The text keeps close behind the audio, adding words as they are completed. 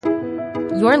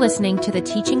You're listening to the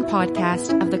teaching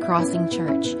podcast of The Crossing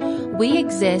Church. We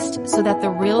exist so that the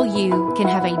real you can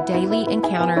have a daily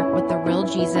encounter with the real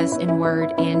Jesus in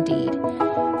word and deed.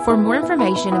 For more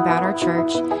information about our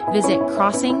church, visit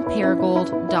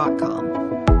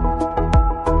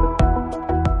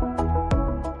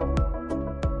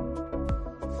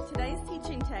crossingparagould.com. Today's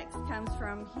teaching text comes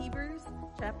from Hebrews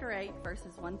chapter 8,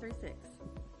 verses 1 through 6.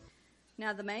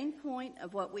 Now the main point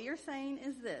of what we are saying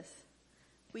is this.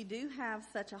 We do have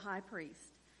such a high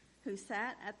priest who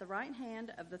sat at the right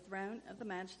hand of the throne of the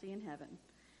Majesty in heaven,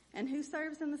 and who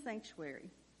serves in the sanctuary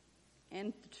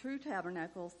and the true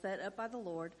tabernacle set up by the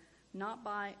Lord, not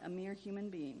by a mere human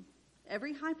being.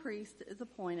 Every high priest is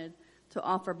appointed to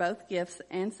offer both gifts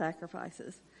and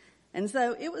sacrifices, and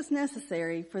so it was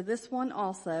necessary for this one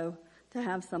also to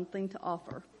have something to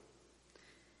offer.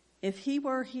 If he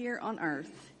were here on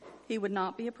earth, he would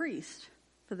not be a priest,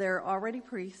 for there are already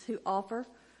priests who offer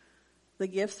the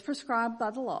gifts prescribed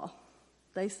by the law.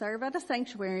 They serve at a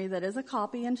sanctuary that is a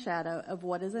copy and shadow of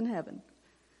what is in heaven.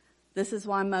 This is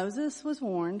why Moses was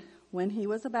warned when he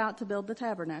was about to build the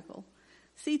tabernacle.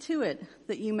 See to it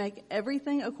that you make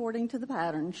everything according to the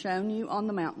pattern shown you on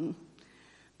the mountain.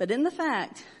 But in the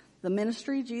fact, the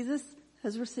ministry Jesus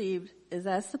has received is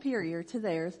as superior to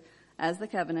theirs as the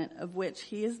covenant of which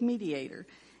he is mediator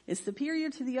is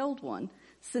superior to the old one,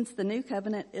 since the new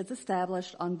covenant is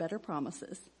established on better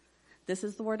promises. This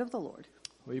is the word of the Lord.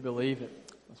 We believe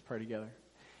it. Let's pray together.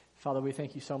 Father, we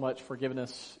thank you so much for giving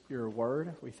us your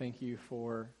word. We thank you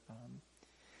for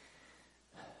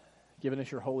giving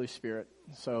us your Holy Spirit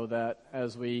so that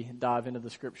as we dive into the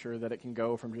scripture that it can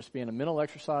go from just being a mental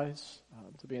exercise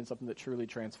to being something that truly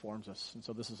transforms us. And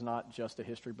so this is not just a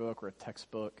history book or a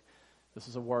textbook. This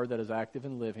is a word that is active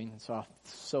and living. And so I'm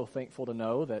so thankful to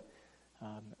know that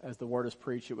as the word is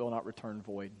preached, it will not return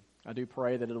void. I do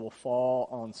pray that it will fall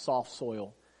on soft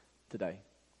soil today,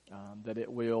 that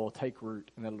it will take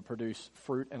root and that it will produce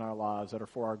fruit in our lives that are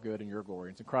for our good and your glory.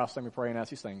 It's in Christ's name we pray and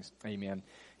ask these things. Amen.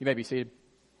 You may be seated.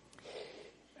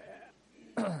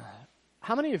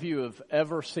 How many of you have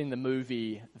ever seen the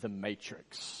movie The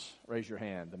Matrix? Raise your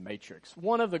hand. The Matrix.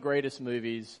 One of the greatest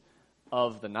movies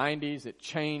of the 90s. It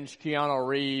changed Keanu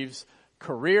Reeves'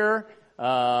 career.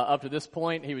 Up to this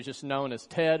point, he was just known as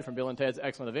Ted from Bill and Ted's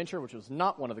Excellent Adventure, which was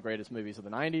not one of the greatest movies of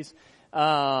the 90s.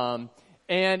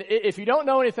 And if you don't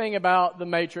know anything about The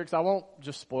Matrix, I won't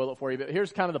just spoil it for you, but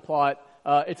here's kind of the plot.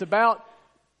 It's about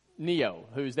Neo,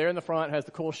 who's there in the front, has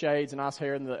the cool shades and nice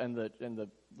hair and the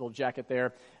little jacket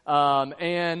there.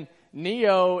 And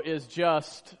Neo is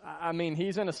just,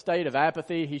 he's in a state of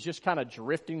apathy. He's just kind of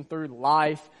drifting through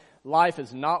life. Life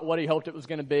is not what he hoped it was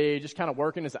going to be, just kind of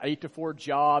working his 8-to-4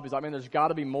 job. He's like, there's got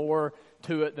to be more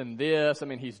to it than this.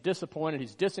 He's disappointed,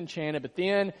 he's disenchanted, but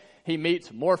then he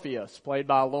meets Morpheus, played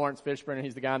by Lawrence Fishburne,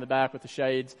 he's the guy in the back with the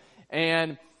shades.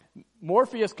 And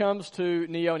Morpheus comes to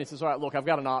Neo and he says, all right, look, I've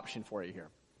got an option for you here.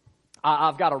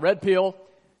 I've got a red pill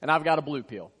and I've got a blue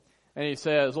pill. And he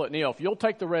says, look, Neo, if you'll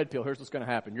take the red pill, here's what's going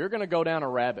to happen. You're going to go down a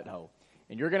rabbit hole.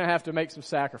 And you're going to have to make some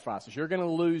sacrifices. You're going to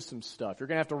lose some stuff. You're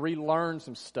going to have to relearn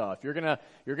some stuff. You're going to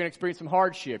experience some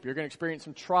hardship. You're going to experience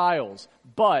some trials.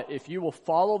 But if you will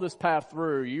follow this path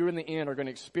through, you in the end are going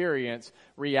to experience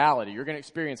reality. You're going to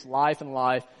experience life and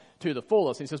life to the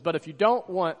fullest. And he says, but if you don't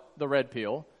want the red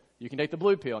pill, you can take the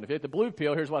blue pill. And if you take the blue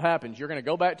pill, here's what happens. You're going to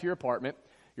go back to your apartment.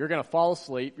 You're going to fall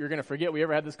asleep. You're going to forget we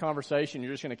ever had this conversation.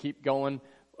 You're just going to keep going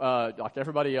like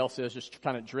everybody else is, just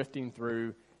kind of drifting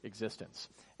through existence.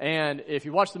 And if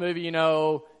you watch the movie, you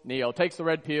know Neo takes the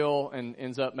red pill and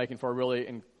ends up making for a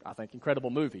really, I think, incredible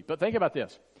movie. But think about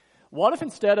this. What if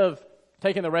instead of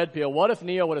taking the red pill, what if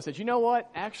Neo would have said, you know what,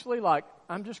 actually,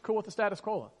 I'm just cool with the status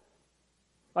quo.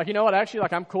 You know what, actually,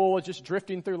 I'm cool with just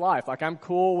drifting through life. I'm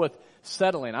cool with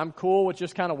settling. I'm cool with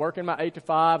just kind of working my 8 to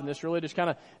 5 and this really just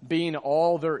kind of being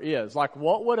all there is.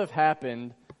 What would have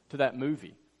happened to that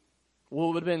movie? Well,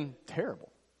 it would have been terrible.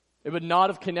 It would not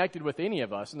have connected with any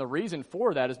of us. And the reason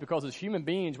for that is because as human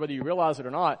beings, whether you realize it or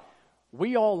not,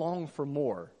 we all long for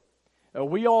more.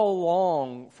 We all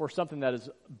long for something that is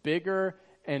bigger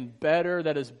and better,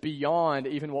 that is beyond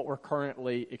even what we're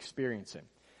currently experiencing.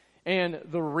 And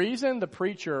the reason the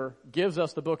preacher gives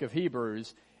us the book of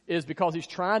Hebrews is because he's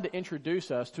trying to introduce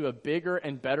us to a bigger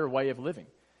and better way of living.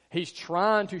 He's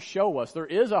trying to show us there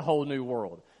is a whole new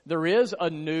world. There is a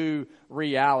new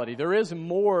reality. There is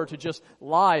more to just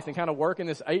life and kind of working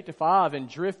this 8 to 5 and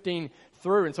drifting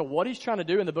through. And so what he's trying to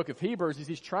do in the book of Hebrews is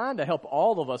he's trying to help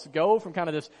all of us go from kind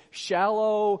of this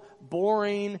shallow,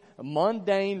 boring,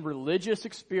 mundane religious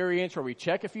experience where we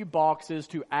check a few boxes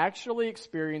to actually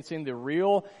experiencing the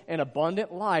real and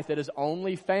abundant life that is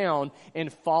only found in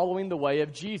following the way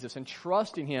of Jesus and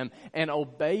trusting Him and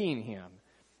obeying Him.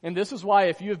 And this is why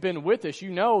if you have been with us, you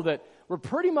know that we're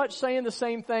pretty much saying the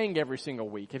same thing every single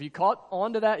week. Have you caught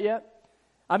on to that yet?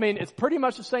 I mean, it's pretty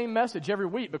much the same message every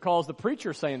week because the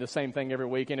preacher's saying the same thing every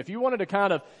week. And if you wanted to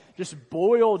kind of just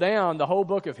boil down the whole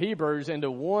book of Hebrews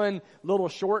into one little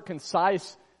short,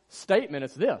 concise statement,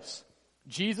 it's this: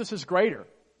 Jesus is greater.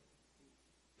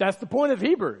 That's the point of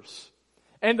Hebrews.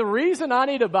 And the reason I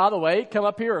need to, by the way, come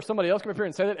up here or somebody else come up here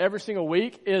and say that every single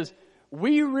week is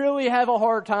we really have a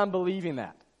hard time believing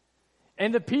that.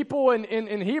 And the people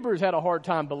in Hebrews had a hard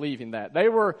time believing that. They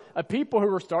were a people who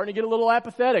were starting to get a little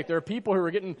apathetic. There were people who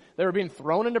were being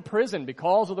thrown into prison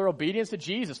because of their obedience to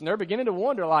Jesus. And they're beginning to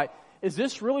wonder, like, is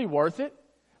this really worth it?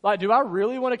 Like, do I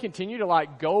really want to continue to,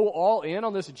 like, go all in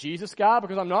on this Jesus guy?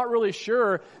 Because I'm not really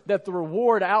sure that the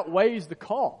reward outweighs the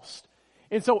cost.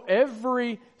 And so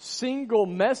every single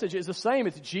message is the same.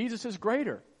 It's Jesus is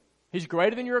greater. He's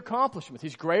greater than your accomplishments.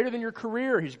 He's greater than your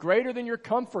career. He's greater than your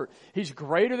comfort. He's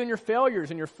greater than your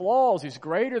failures and your flaws. He's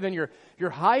greater than your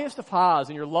highest of highs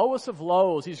and your lowest of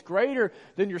lows. He's greater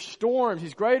than your storms.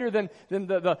 He's greater than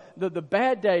the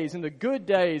bad days and the good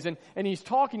days. And he's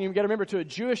talking, you've got to remember, to a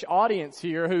Jewish audience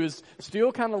here who is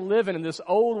still kind of living in this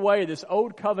old way, this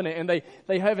old covenant. And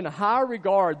they have in high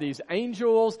regard these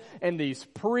angels and these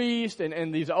priests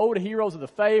and these old heroes of the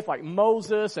faith like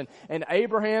Moses and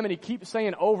Abraham. And he keeps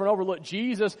saying over and over, look,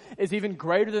 Jesus is even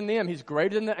greater than them. He's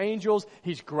greater than the angels.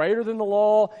 He's greater than the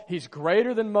law. He's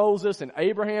greater than Moses and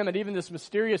Abraham and even this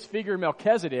mysterious figure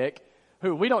Melchizedek,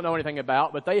 who we don't know anything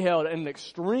about, but they held in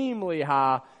extremely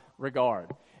high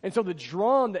regard. And so the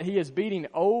drum that he is beating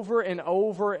over and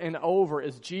over and over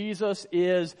is Jesus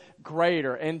is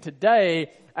greater. And today,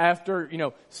 after,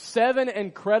 7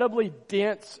 incredibly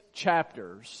dense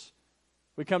chapters,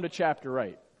 we come to chapter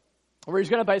 8. Where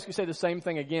he's going to basically say the same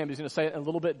thing again, but he's going to say it in a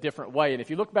little bit different way. And if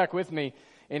you look back with me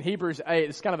in Hebrews 8,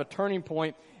 it's kind of a turning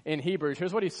point in Hebrews.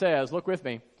 Here's what he says. Look with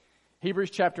me. Hebrews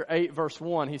chapter 8, verse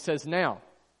 1. He says, now,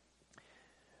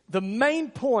 the main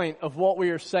point of what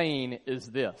we are saying is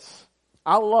this.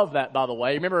 I love that, by the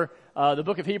way. Remember, the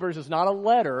book of Hebrews is not a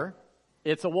letter.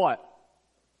 It's a what?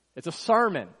 It's a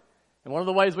sermon. And one of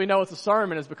the ways we know it's a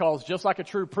sermon is because just like a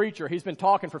true preacher, he's been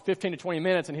talking for 15 to 20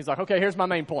 minutes and he's like, okay, here's my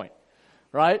main point.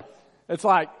 Right? It's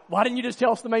like, why didn't you just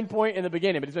tell us the main point in the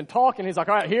beginning? But he's been talking. He's like,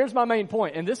 all right, here's my main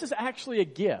point. And this is actually a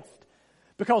gift.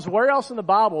 Because where else in the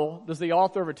Bible does the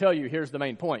author ever tell you, here's the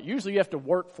main point? Usually you have to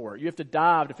work for it. You have to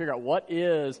dive to figure out what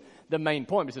is the main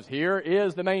point. He says, here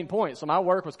is the main point. So my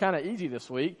work was kind of easy this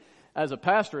week as a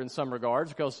pastor in some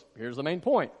regards because here's the main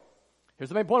point. Here's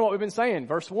the main point of what we've been saying.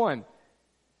 Verse 1,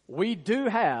 we do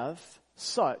have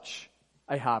such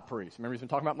a high priest. Remember, he's been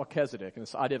talking about Melchizedek and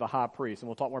this idea of a high priest, and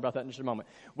we'll talk more about that in just a moment.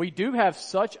 We do have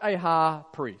such a high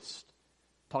priest,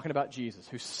 talking about Jesus,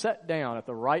 who sat down at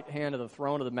the right hand of the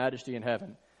throne of the majesty in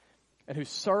heaven, and who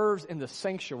serves in the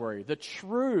sanctuary, the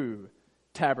true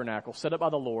tabernacle set up by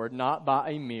the Lord, not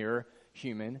by a mere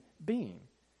human being.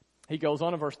 He goes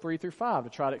on in verse 3 through 5 to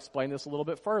try to explain this a little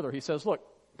bit further. He says, look,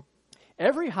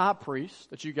 every high priest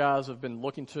that you guys have been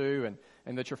looking to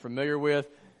and that you're familiar with,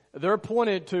 they're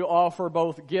appointed to offer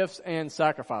both gifts and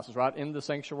sacrifices, right? In the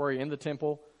sanctuary, in the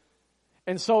temple.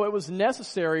 And so it was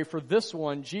necessary for this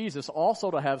one, Jesus,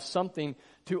 also to have something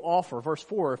to offer. Verse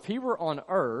 4, if he were on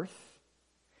earth,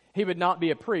 he would not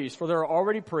be a priest, for there are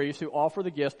already priests who offer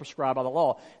the gifts prescribed by the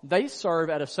law. They serve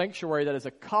at a sanctuary that is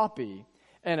a copy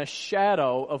and a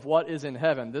shadow of what is in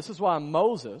heaven. This is why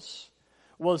Moses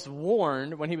was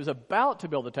warned when he was about to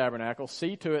build the tabernacle,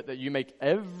 see to it that you make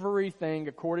everything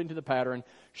according to the pattern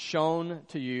shown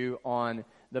to you on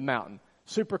the mountain.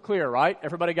 Super clear, right?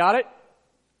 Everybody got it?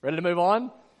 Ready to move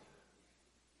on?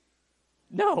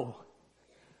 No.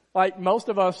 Like most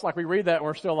of us, like we read that and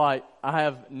we're still like, I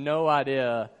have no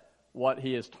idea what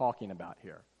he is talking about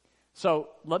here. So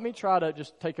let me try to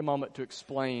just take a moment to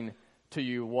explain to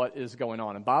you what is going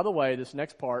on. And by the way, this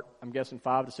next part, I'm guessing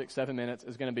 5 to 6, 7 minutes,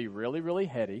 is going to be really, really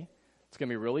heady. It's going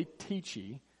to be really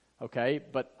teachy, okay?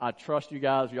 But I trust you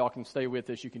guys. Y'all can stay with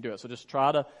this. You can do it. So just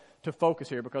try to focus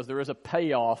here because there is a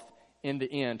payoff in the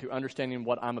end to understanding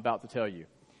what I'm about to tell you.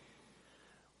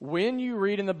 When you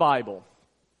read in the Bible,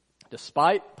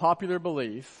 despite popular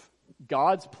belief,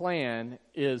 God's plan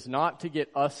is not to get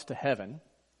us to heaven.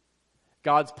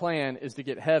 God's plan is to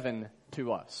get heaven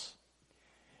to us.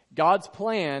 God's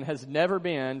plan has never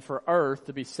been for earth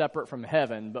to be separate from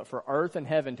heaven, but for earth and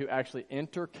heaven to actually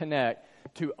interconnect,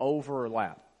 to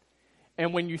overlap.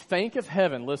 And when you think of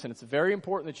heaven, listen, it's very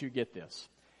important that you get this.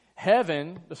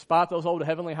 Heaven, despite those old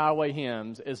Heavenly Highway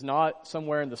hymns, is not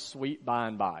somewhere in the sweet by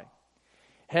and by.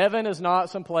 Heaven is not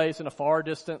some place in a far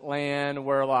distant land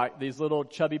where like these little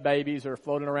chubby babies are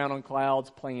floating around on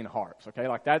clouds playing harps. Okay,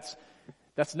 like that's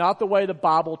not the way the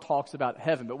Bible talks about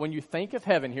heaven. But when you think of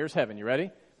heaven, here's heaven. You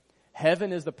ready?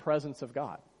 Heaven is the presence of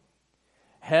God.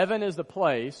 Heaven is the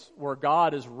place where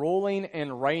God is ruling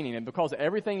and reigning. And because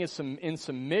everything is in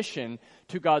submission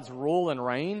to God's rule and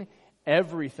reign,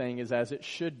 everything is as it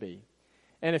should be.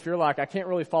 And if you're like, I can't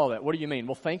really follow that, what do you mean?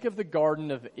 Well, think of the Garden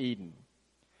of Eden.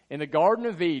 In the Garden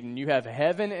of Eden, you have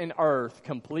heaven and earth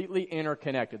completely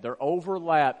interconnected. They're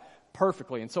overlapped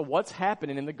perfectly. And so what's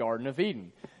happening in the Garden of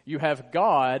Eden? You have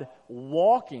God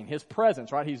walking, His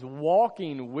presence, right? He's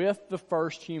walking with the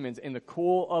first humans in the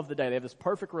cool of the day. They have this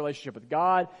perfect relationship with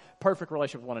God, perfect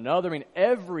relationship with one another. I mean,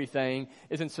 everything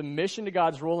is in submission to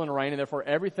God's rule and reign, and therefore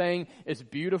everything is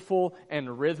beautiful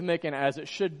and rhythmic and as it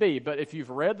should be. But if you've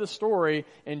read the story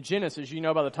in Genesis, you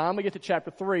know by the time we get to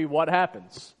chapter 3, what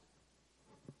happens?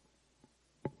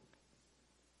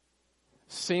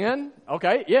 Sin,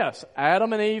 okay, yes,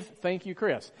 Adam and Eve, thank you,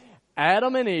 Chris.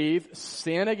 Adam and Eve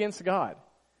sin against God.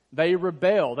 They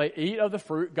rebel. They eat of the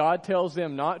fruit God tells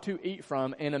them not to eat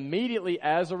from, and immediately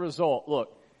as a result,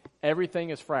 look, everything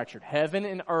is fractured. Heaven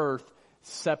and earth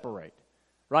separate.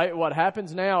 Right? What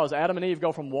happens now is Adam and Eve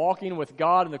go from walking with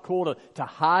God in the cool to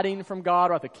hiding from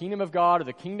God, right? The kingdom of God or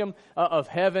the kingdom of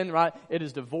heaven, right? It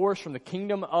is divorced from the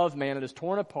kingdom of man. It is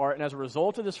torn apart. And as a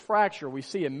result of this fracture, we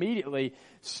see immediately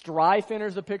strife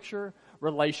enters the picture,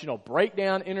 relational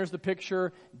breakdown enters the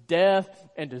picture, death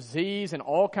and disease and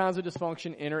all kinds of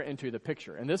dysfunction enter into the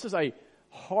picture. And this is a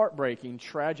heartbreaking,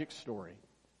 tragic story.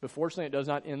 But fortunately, it does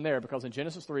not end there, because in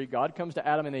Genesis 3, God comes to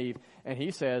Adam and Eve and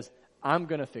He says, I'm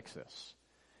going to fix this.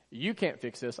 You can't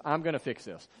fix this. I'm going to fix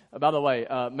this. By the way,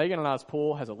 Megan and I's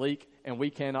pool has a leak, and we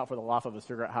cannot for the life of us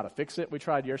figure out how to fix it. We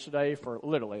tried yesterday for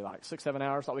literally like 6-7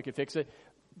 hours, thought we could fix it.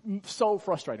 So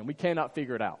frustrating. We cannot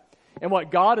figure it out. And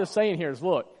what God is saying here is,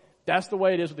 look, that's the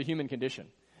way it is with the human condition.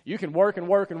 You can work and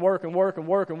work and work and work and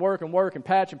work and work and work and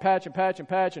patch and patch and patch and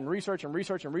patch and research and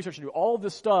research and research and do all of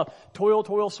this stuff,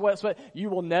 toil, sweat. You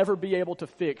will never be able to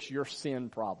fix your sin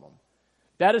problem.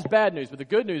 That is bad news, but the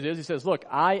good news is He says, look,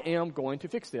 I am going to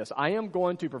fix this. I am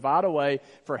going to provide a way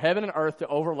for heaven and earth to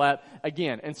overlap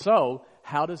again. And so,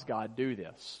 how does God do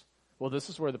this? Well,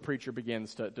 this is where the preacher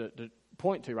begins to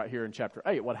point to right here in chapter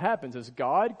 8. What happens is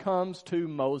God comes to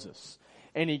Moses,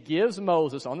 and He gives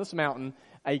Moses on this mountain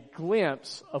a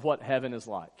glimpse of what heaven is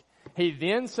like. He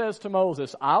then says to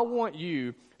Moses, I want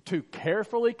you to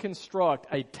carefully construct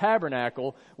a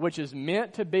tabernacle which is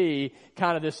meant to be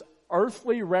kind of this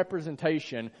earthly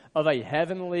representation of a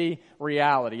heavenly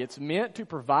reality. It's meant to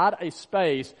provide a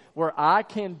space where I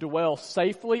can dwell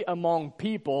safely among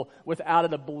people without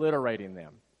it obliterating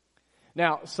them.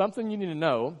 Now, something you need to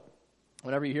know,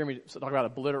 whenever you hear me talk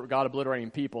about God obliterating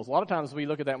peoples, a lot of times we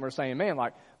look at that and we're saying, man,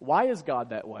 like, why is God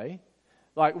that way?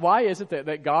 Like, why is it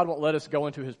that God won't let us go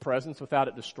into His presence without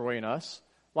it destroying us?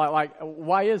 Like,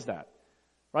 why is that?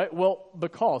 Right? Well,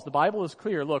 because the Bible is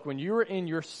clear. Look, when you are in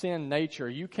your sin nature,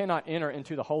 you cannot enter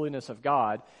into the holiness of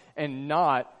God and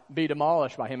not be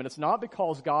demolished by Him. And it's not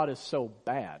because God is so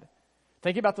bad.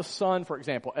 Think about the sun, for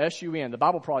example, S-U-N. The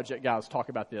Bible Project guys talk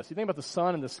about this. You think about the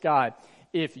sun and the sky.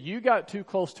 If you got too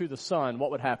close to the sun,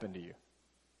 what would happen to you?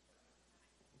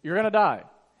 You're going to die.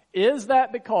 Is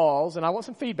that because, and I want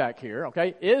some feedback here,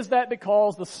 okay? Is that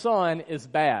because the sun is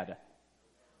bad?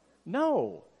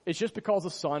 No. It's just because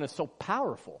the sun is so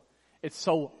powerful. It's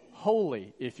so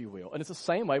holy, if you will. And it's the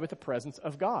same way with the presence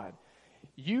of God.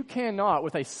 You cannot,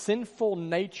 with a sinful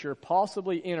nature,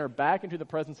 possibly enter back into the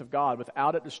presence of God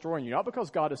without it destroying you. Not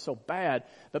because God is so bad,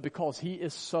 but because He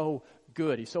is so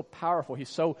good. He's so powerful. He's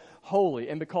so holy.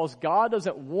 And because God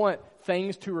doesn't want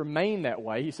things to remain that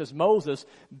way, He says, Moses,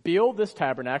 build this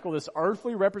tabernacle, this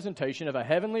earthly representation of a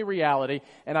heavenly reality.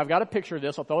 And I've got a picture of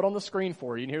this. I'll throw it on the screen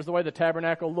for you. And here's the way the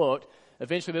tabernacle looked.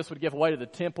 Eventually this would give way to the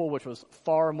temple, which was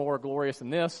far more glorious than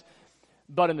this.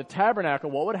 But in the tabernacle,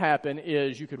 what would happen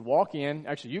is you could walk in.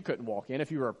 Actually, you couldn't walk in.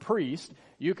 If you were a priest,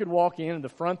 you could walk in the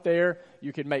front there.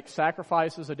 You could make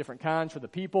sacrifices of different kinds for the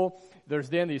people. There's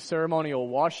then these ceremonial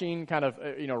washing kind of,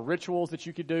 rituals that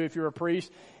you could do if you were a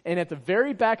priest. And at the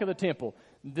very back of the temple,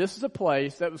 this is a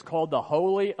place that was called the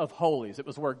Holy of Holies. It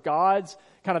was where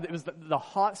it was the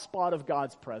hot spot of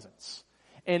God's presence.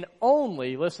 And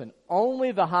only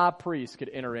the high priest could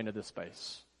enter into this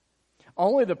space.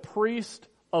 Only the priest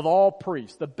of all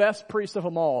priests, the best priest of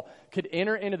them all, could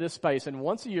enter into this space. And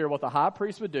once a year, what the high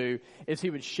priest would do is he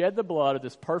would shed the blood of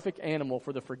this perfect animal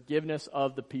for the forgiveness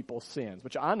of the people's sins,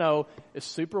 which I know is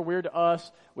super weird to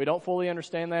us. We don't fully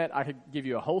understand that. I could give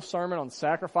you a whole sermon on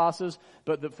sacrifices,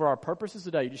 but for our purposes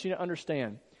today, you just need to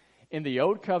understand, in the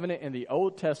Old Covenant, in the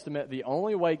Old Testament, the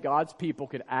only way God's people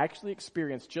could actually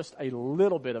experience just a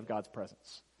little bit of God's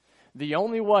presence, the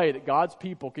only way that God's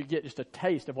people could get just a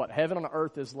taste of what heaven on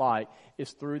earth is like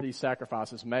is through these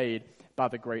sacrifices made by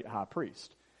the great high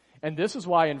priest. And this is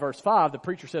why in verse 5, the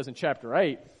preacher says in chapter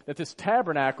 8, that this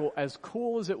tabernacle, as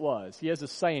cool as it was, he has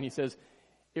this saying, he says,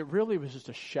 it really was just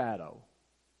a shadow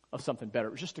of something better.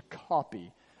 It was just a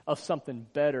copy of something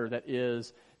better that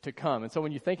is to come. And so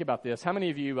when you think about this, how many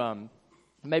of you,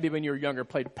 maybe when you were younger,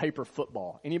 played paper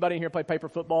football? Anybody in here play paper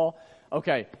football?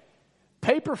 Okay.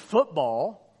 Paper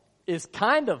football is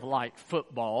kind of like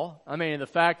football. I mean, the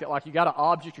fact that like you got an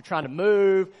object you're trying to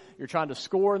move, you're trying to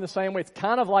score in the same way. It's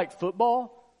kind of like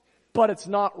football, but it's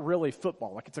not really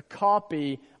football. Like it's a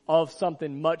copy of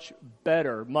something much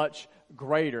better, much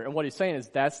greater. And what he's saying is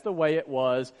that's the way it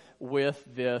was with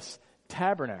this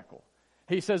tabernacle.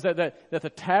 He says that the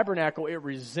tabernacle, it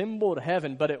resembled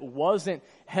heaven, but it wasn't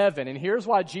heaven. And here's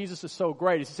why Jesus is so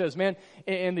great. He says, man,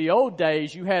 in the old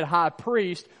days, you had high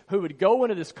priests who would go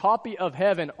into this copy of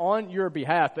heaven on your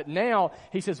behalf. But now,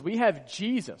 he says, we have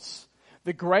Jesus,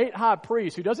 the great high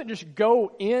priest, who doesn't just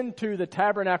go into the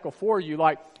tabernacle for you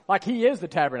like he is the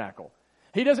tabernacle.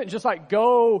 He doesn't just like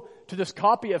go to this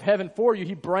copy of heaven for you.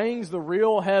 He brings the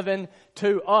real heaven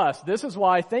to us. This is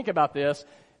why, think about this.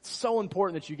 It's so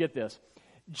important that you get this.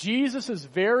 Jesus'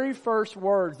 very first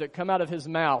words that come out of his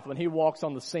mouth when he walks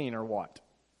on the scene are what?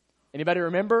 Anybody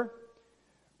remember?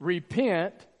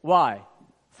 Repent. Why?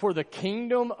 For the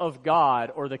kingdom of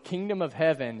God or the kingdom of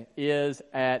heaven is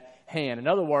at hand. In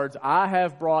other words, I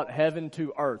have brought heaven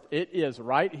to earth. It is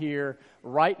right here,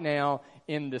 right now,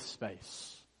 in this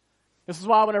space. This is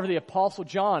why whenever the Apostle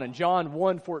John in John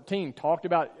 1:14 talked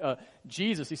about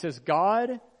Jesus, he says,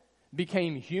 God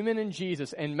became human in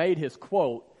Jesus and made his,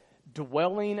 quote,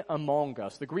 dwelling among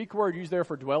us. The Greek word used there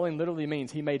for dwelling literally means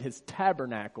he made his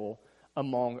tabernacle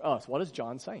among us. What is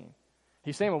John saying?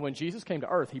 He's saying, well, when Jesus came to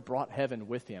earth, he brought heaven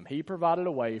with him. He provided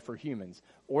a way for humans,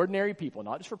 ordinary people,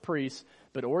 not just for priests,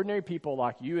 but ordinary people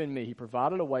like you and me. He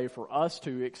provided a way for us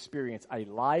to experience a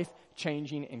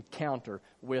life-changing encounter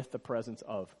with the presence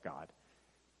of God.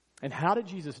 And how did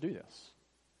Jesus do this?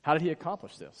 How did he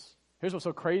accomplish this? Here's what's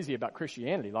so crazy about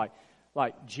Christianity.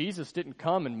 Like Jesus didn't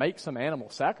come and make some animal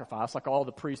sacrifice like all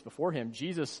the priests before him.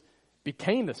 Jesus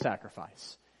became the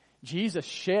sacrifice. Jesus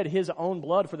shed his own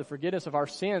blood for the forgiveness of our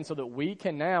sins so that we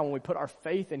can now, when we put our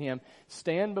faith in him,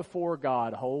 stand before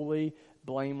God holy,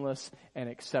 blameless, and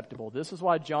acceptable. This is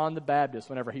why John the Baptist,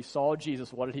 whenever he saw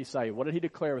Jesus, what did he say? What did he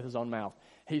declare with his own mouth?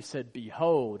 He said,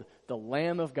 behold, the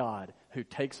Lamb of God who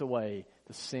takes away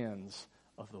the sins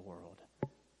of the world.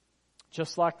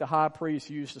 Just like the high priest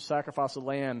used to sacrifice a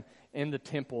lamb in the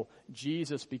temple,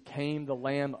 Jesus became the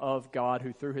Lamb of God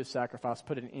who through his sacrifice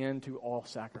put an end to all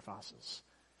sacrifices.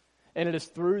 And it is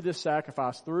through this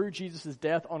sacrifice, through Jesus'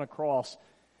 death on a cross,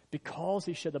 because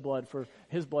he shed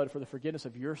his blood for the forgiveness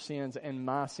of your sins and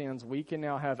my sins, we can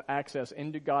now have access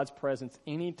into God's presence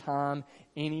anytime,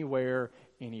 anywhere,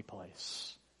 any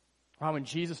place. Right, when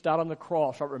Jesus died on the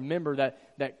cross, right, remember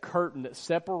that curtain that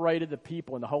separated the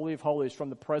people in the Holy of Holies from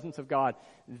the presence of God.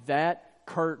 That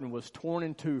curtain was torn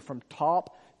in two from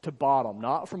top to bottom,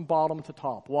 not from bottom to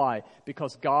top. Why?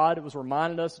 Because God was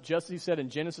reminding us, just as he said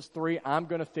in Genesis 3, I'm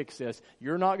going to fix this.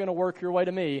 You're not going to work your way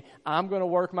to me. I'm going to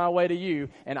work my way to you,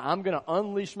 and I'm going to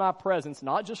unleash my presence,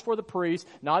 not just for the priests,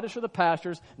 not just for the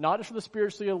pastors, not just for the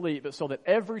spiritually elite, but so that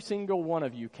every single one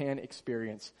of you can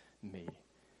experience me.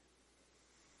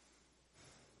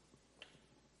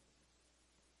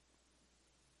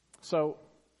 So,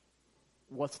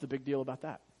 what's the big deal about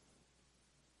that?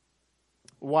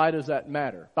 Why does that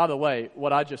matter? By the way,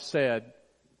 what I just said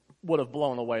would have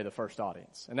blown away the first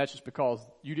audience. And that's just because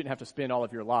you didn't have to spend all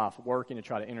of your life working to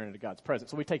try to enter into God's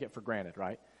presence. So we take it for granted,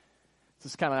 right? It's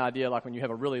this kind of idea like when you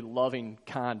have a really loving,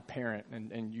 kind parent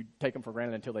and you take them for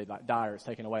granted until they die or it's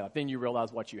taken away. Like then you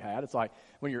realize what you had. It's like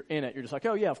when you're in it, you're just like,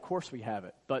 oh yeah, of course we have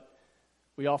it. But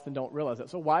we often don't realize that.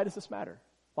 So why does this matter?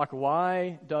 Like,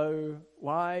 why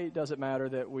does it matter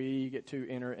that we get to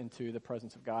enter into the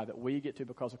presence of God, that we get to,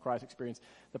 because of Christ, experience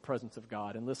the presence of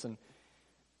God? And listen,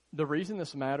 the reason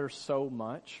this matters so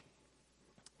much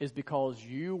is because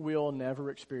you will never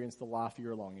experience the life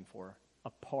you're longing for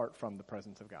apart from the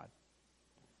presence of God.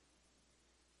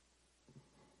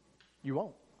 You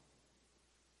won't.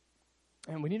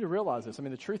 And And we need to realize this. I mean,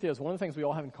 the truth is, one of the things we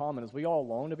all have in common is we all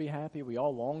long to be happy. We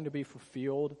all long to be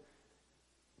fulfilled.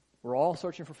 We're all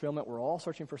searching for fulfillment. We're all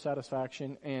searching for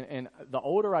satisfaction. And the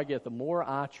older I get, the more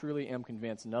I truly am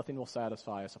convinced nothing will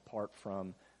satisfy us apart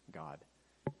from God.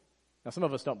 Now, some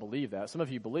of us don't believe that. Some of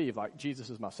you believe, like,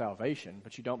 Jesus is my salvation,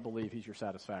 but you don't believe he's your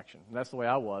satisfaction. And that's the way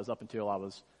I was up until I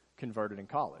was converted in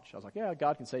college. I was like, yeah,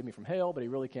 God can save me from hell, but he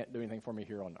really can't do anything for me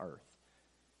here on earth.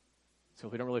 So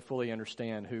we don't really fully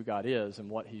understand who God is and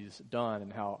what he's done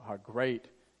and how great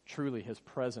truly his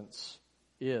presence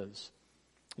is.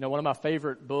 You know, one of my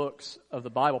favorite books of the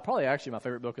Bible, probably actually my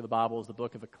favorite book of the Bible, is the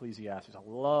book of Ecclesiastes. I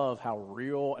love how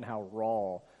real and how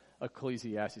raw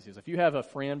Ecclesiastes is. If you have a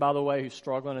friend, by the way, who's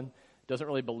struggling and doesn't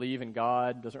really believe in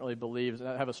God, doesn't really believe,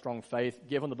 doesn't have a strong faith,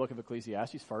 give them the book of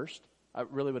Ecclesiastes first. I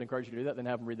really would encourage you to do that, then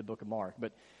have them read the book of Mark.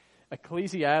 But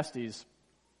Ecclesiastes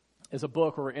is a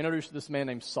book where we're introduced to this man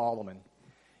named Solomon.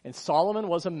 And Solomon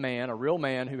was a man, a real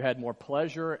man, who had more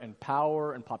pleasure and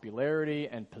power and popularity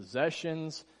and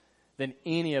possessions than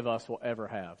any of us will ever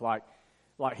have. Like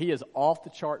he is off the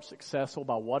chart successful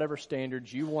by whatever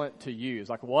standards you want to use.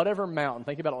 Like whatever mountain,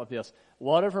 think about it like this,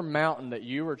 whatever mountain that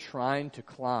you are trying to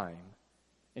climb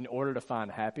in order to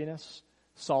find happiness,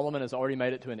 Solomon has already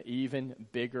made it to an even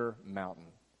bigger mountain.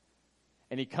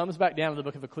 And he comes back down to the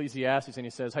book of Ecclesiastes and he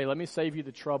says, hey, let me save you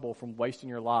the trouble from wasting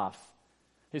your life.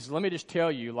 He says, let me just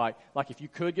tell you, like if you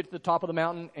could get to the top of the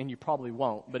mountain, and you probably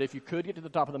won't, but if you could get to the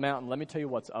top of the mountain, let me tell you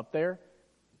what's up there.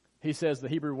 He says the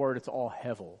Hebrew word, it's all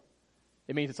hevel.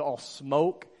 It means it's all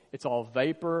smoke, it's all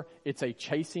vapor, it's a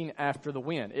chasing after the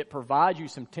wind. It provides you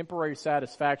some temporary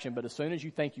satisfaction, but as soon as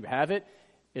you think you have it,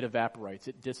 it evaporates,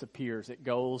 it disappears, it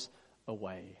goes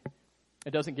away.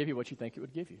 It doesn't give you what you think it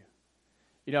would give you.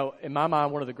 You know, in my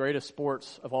mind, one of the greatest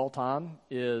sports of all time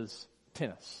is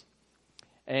tennis.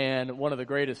 And one of the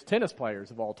greatest tennis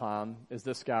players of all time is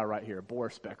this guy right here,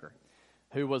 Boris Becker,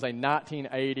 who was a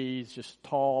 1980s, just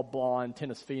tall, blonde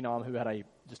tennis phenom who had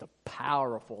just a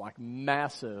powerful, like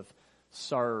massive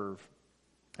serve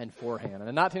and forehand. And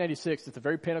in 1986, at the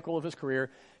very pinnacle of his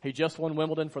career, he just won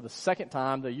Wimbledon for the second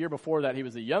time. The year before that, he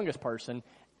was the youngest person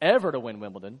ever to win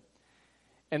Wimbledon.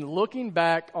 And looking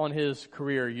back on his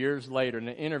career years later in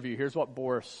an interview, here's what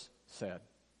Boris said.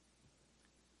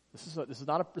 This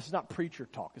is not preacher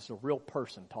talk. This is a real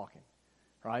person talking,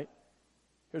 right?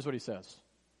 Here's what he says.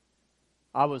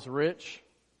 I was rich,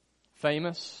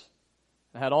 famous,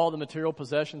 I had all the material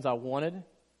possessions I wanted,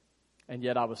 and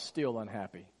yet I was still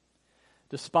unhappy.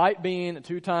 Despite being a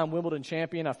two-time Wimbledon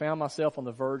champion, I found myself on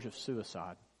the verge of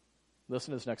suicide.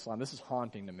 Listen to this next line. This is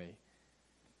haunting to me.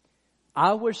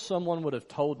 I wish someone would have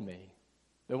told me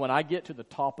that when I get to the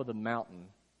top of the mountain,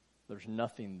 there's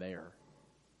nothing there.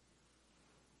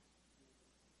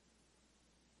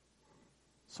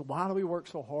 So why do we work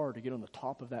so hard to get on the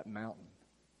top of that mountain?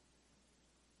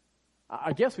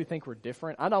 I guess we think we're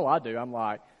different. I know I do. I'm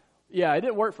like, yeah, it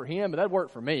didn't work for him, but that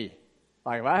worked for me.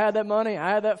 Like if I had that money, I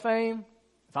had that fame,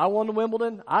 if I won the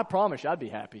Wimbledon, I promise you I'd be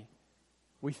happy.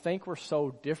 We think we're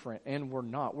so different, and we're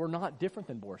not. We're not different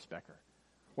than Boris Becker.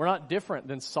 We're not different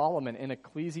than Solomon in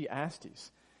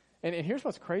Ecclesiastes. And here's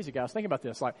what's crazy, guys. Think about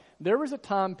this. Like there was a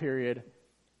time period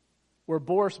where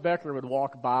Boris Becker would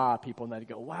walk by people and they'd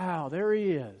go, wow, there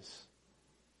he is.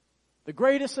 The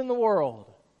greatest in the world.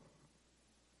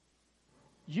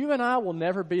 You and I will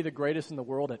never be the greatest in the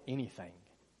world at anything.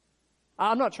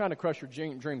 I'm not trying to crush your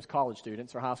dreams, college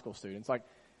students or high school students. Like,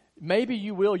 maybe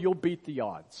you will, you'll beat the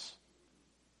odds.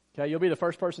 Okay, you'll be the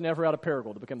first person ever out of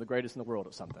Paragould to become the greatest in the world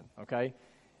at something, okay?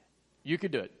 You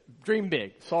could do it. Dream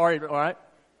big. Sorry, all right?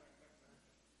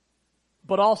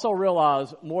 But also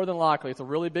realize, more than likely, it's a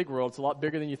really big world. It's a lot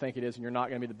bigger than you think it is, and you're not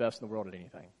going to be the best in the world at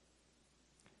anything.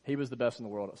 He was the best in the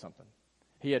world at something.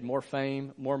 He had more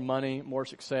fame, more money, more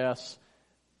success,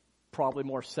 probably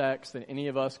more sex than any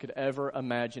of us could ever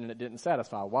imagine, and it didn't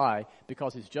satisfy. Why?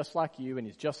 Because he's just like you, and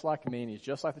he's just like me, and he's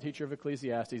just like the teacher of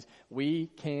Ecclesiastes. We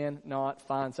cannot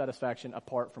find satisfaction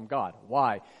apart from God.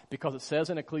 Why? Because it says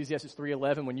in Ecclesiastes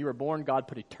 3:11, when you were born, God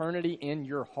put eternity in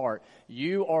your heart.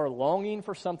 You are longing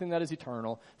for something that is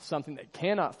eternal, something that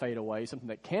cannot fade away, something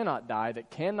that cannot die,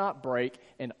 that cannot break,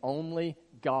 and only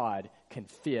God can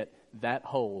fit that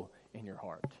hole in your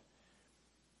heart.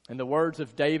 In the words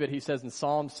of David, he says in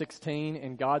Psalm 16,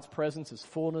 in God's presence is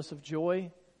fullness of joy,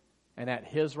 and at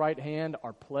his right hand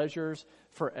are pleasures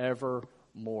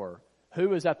forevermore.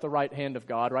 Who is at the right hand of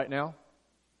God right now?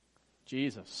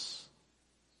 Jesus.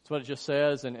 That's what it just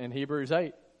says in Hebrews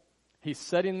 8. He's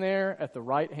sitting there at the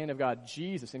right hand of God.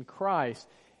 Jesus in Christ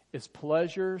is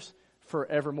pleasures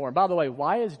forevermore. And by the way,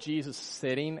 why is Jesus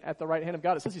sitting at the right hand of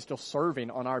God? It says he's still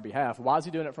serving on our behalf. Why is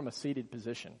he doing it from a seated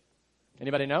position?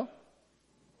 Anybody know?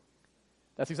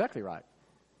 That's exactly right.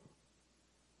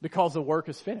 Because the work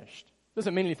is finished.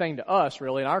 Doesn't mean anything to us,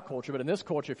 really, in our culture, but in this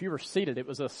culture, if you were seated, it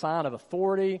was a sign of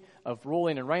authority, of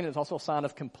ruling and reigning. It's also a sign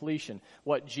of completion.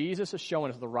 What Jesus is showing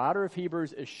us, the writer of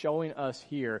Hebrews is showing us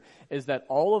here, is that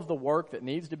all of the work that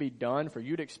needs to be done for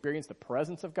you to experience the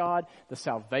presence of God, the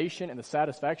salvation and the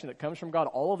satisfaction that comes from God,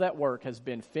 all of that work has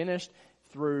been finished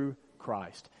through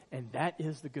Christ. And that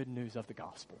is the good news of the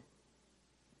gospel.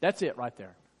 That's it right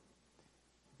there.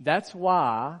 That's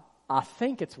why, I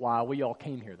think it's why we all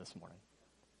came here this morning.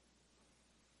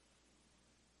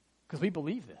 Because we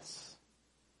believe this.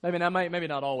 Maybe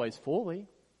not always fully.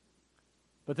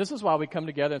 But this is why we come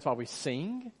together. It's why we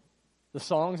sing the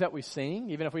songs that we sing,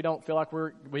 even if we don't feel like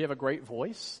we have a great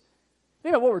voice.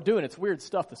 Think about what we're doing. It's weird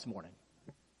stuff this morning.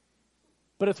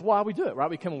 But it's why we do it, right?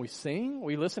 We come and we sing.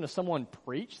 We listen to someone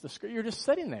preach the scripture. You're just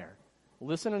sitting there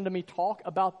listening to me talk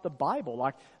about the Bible.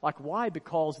 Like why?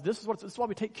 Because this is why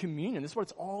we take communion. This is what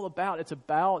it's all about. It's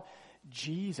about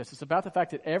Jesus. It's about the fact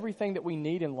that everything that we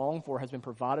need and long for has been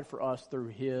provided for us through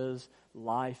His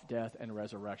life, death, and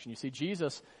resurrection. You see,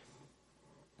 Jesus,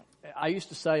 I used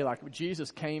to say,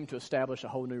 Jesus came to establish a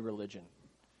whole new religion.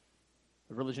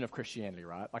 The religion of Christianity,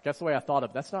 right? That's the way I thought of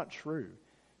it. That's not true.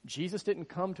 Jesus didn't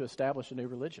come to establish a new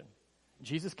religion.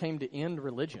 Jesus came to end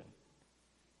religion.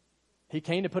 He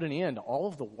came to put an end to all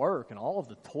of the work and all of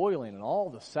the toiling and all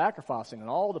of the sacrificing and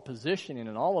all of the positioning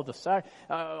and all of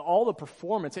the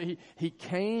performance. He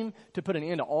came to put an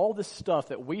end to all this stuff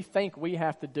that we think we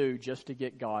have to do just to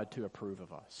get God to approve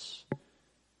of us.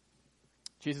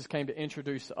 Jesus came to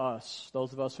introduce us,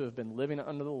 those of us who have been living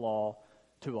under the law,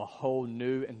 to a whole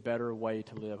new and better way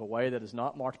to live, a way that is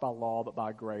not marked by law but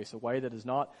by grace, a way that is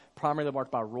not primarily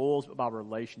marked by rules but by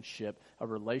relationship, a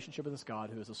relationship with this God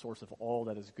who is the source of all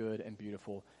that is good and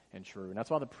beautiful and true. And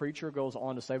that's why the preacher goes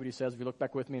on to say what he says. If you look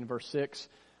back with me in verse 6,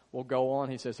 we'll go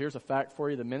on. He says, here's a fact for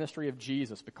you. The ministry of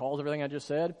Jesus, because of everything I just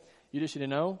said, you just need to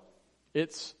know,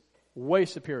 it's way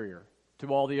superior to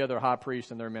all the other high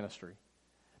priests in their ministry.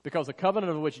 Because the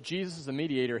covenant of which Jesus is the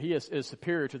mediator, he is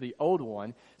superior to the old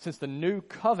one, since the new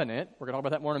covenant, we're going to talk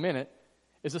about that more in a minute,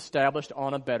 is established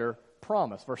on a better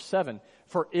promise. Verse 7,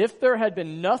 for if there had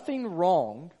been nothing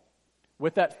wrong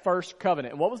with that first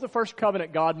covenant, and what was the first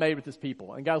covenant God made with His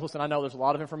people? And guys, listen, I know there's a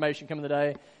lot of information coming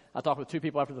today. I talked with two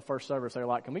people after the first service. They were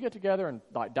like, can we get together and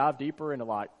dive deeper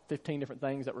into 15 different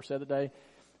things that were said today?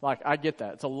 I get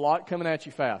that. It's a lot coming at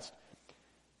you fast.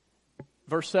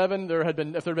 Verse 7, if there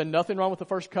had been nothing wrong with the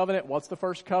first covenant, what's the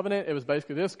first covenant? It was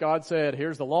basically this. God said,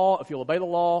 here's the law. If you'll obey the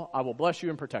law, I will bless you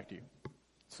and protect you.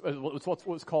 It's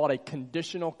what's called a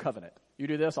conditional covenant. You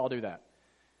do this, I'll do that.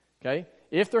 Okay?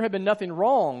 If there had been nothing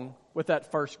wrong with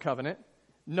that first covenant,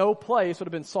 no place would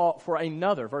have been sought for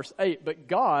another. Verse 8, but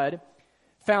God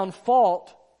found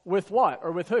fault with what?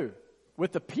 Or with who?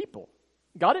 With the people.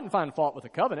 God didn't find fault with the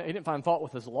covenant. He didn't find fault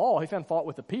with His law. He found fault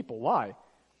with the people. Why?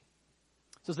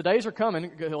 It says, the days are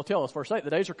coming, He'll tell us, verse 8,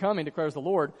 the days are coming, declares the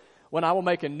Lord, when I will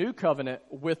make a new covenant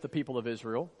with the people of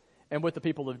Israel and with the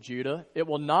people of Judah. It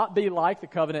will not be like the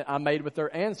covenant I made with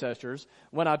their ancestors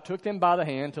when I took them by the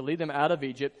hand to lead them out of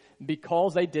Egypt,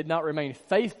 because they did not remain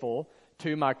faithful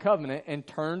to my covenant and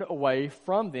turned away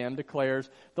from them, declares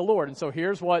the Lord. And so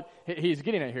here's what he's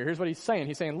getting at here. Here's what he's saying.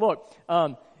 He's saying, look,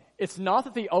 it's not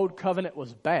that the old covenant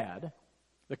was bad.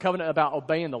 The covenant about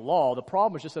obeying the law, the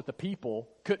problem was just that the people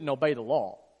couldn't obey the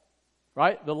law,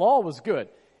 right? The law was good.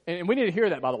 And we need to hear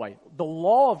that, by the way. The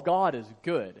law of God is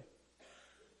good.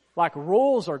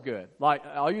 Rules are good.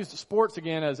 I'll use sports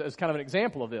again as kind of an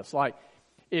example of this.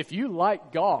 If you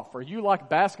like golf or you like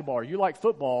basketball or you like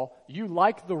football, you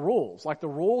like the rules. The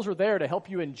rules are there to help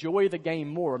you enjoy the game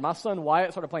more. When my son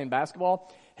Wyatt started playing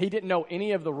basketball, he didn't know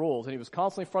any of the rules, and he was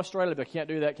constantly frustrated. But can't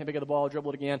do that, can't pick up the ball,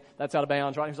 dribble it again, that's out of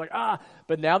bounds, right? And he was like,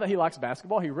 But now that he likes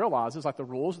basketball, he realizes the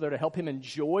rules are there to help him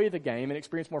enjoy the game and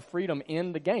experience more freedom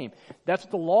in the game. That's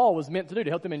what the law was meant to do, to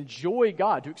help them enjoy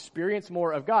God, to experience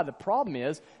more of God. The problem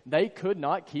is they could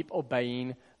not keep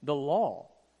obeying the law.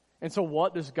 And so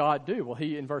what does God do? Well,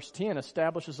 He, in verse 10,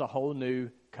 establishes a whole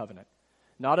new covenant.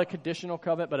 Not a conditional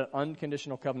covenant, but an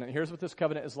unconditional covenant. Here's what this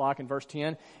covenant is like in verse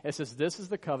 10. It says, this is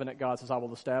the covenant, God says, I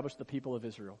will establish the people of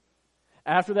Israel.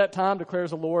 After that time,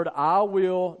 declares the Lord, I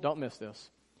will, don't miss this,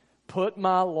 put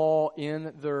my law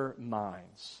in their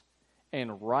minds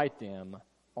and write them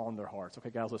on their hearts. Okay,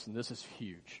 guys, listen, this is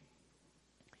huge.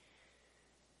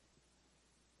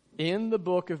 In the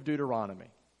book of Deuteronomy,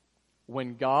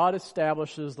 when God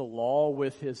establishes the law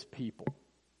with His people,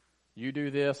 you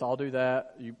do this, I'll do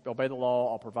that, you obey the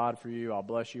law, I'll provide for you, I'll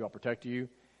bless you, I'll protect you.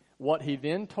 What He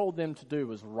then told them to do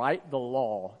was write the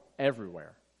law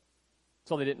everywhere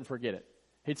so they didn't forget it.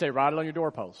 He'd say, write it on your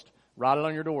doorpost, Write it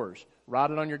on your doors.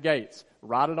 Write it on your gates.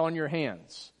 Write it on your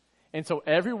hands. And so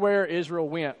everywhere Israel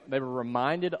went, they were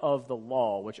reminded of the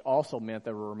law, which also meant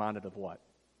they were reminded of what?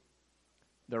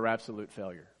 Their absolute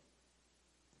failure.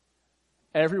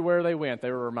 Everywhere they went, they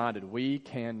were reminded, we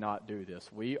cannot do this.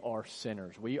 We are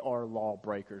sinners. We are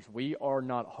lawbreakers. We are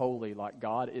not holy like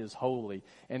God is holy.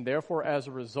 And therefore, as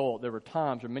a result, there were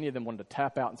times where many of them wanted to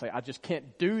tap out and say, I just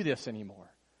can't do this anymore.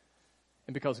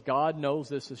 And because God knows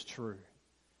this is true,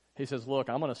 he says, look,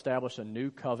 I'm going to establish a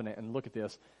new covenant. And look at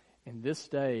this. In this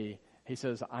day, he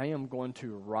says, I am going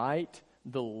to write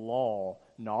the law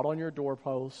not on your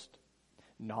doorpost,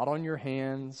 not on your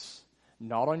hands,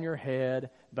 not on your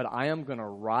head, but I am going to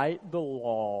write the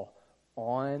law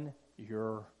on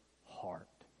your heart.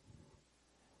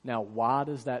 Now, why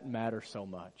does that matter so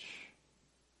much?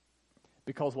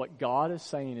 Because what God is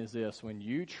saying is this: when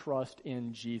you trust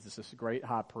in Jesus, this great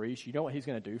high priest, you know what he's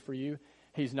going to do for you?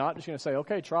 He's not just going to say,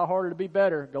 okay, try harder to be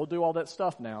better, go do all that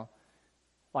stuff now.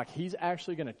 Like, he's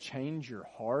actually going to change your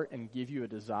heart and give you a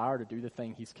desire to do the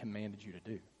thing he's commanded you to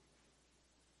do.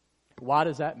 Why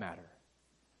does that matter?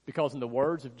 Because in the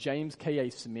words of James K.A.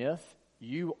 Smith,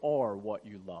 you are what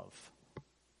you love.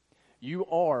 You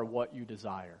are what you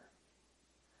desire.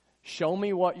 Show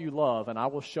me what you love, and I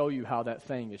will show you how that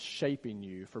thing is shaping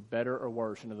you for better or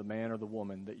worse into the man or the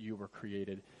woman that you were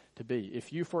created to be.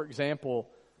 If you, for example,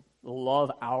 love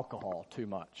alcohol too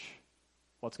much,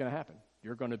 what's going to happen?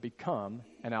 You're going to become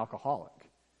an alcoholic.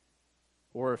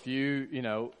 Or if you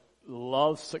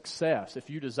love success, if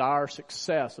you desire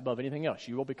success above anything else,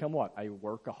 you will become what? A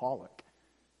workaholic.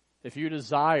 If you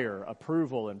desire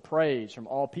approval and praise from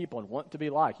all people and want to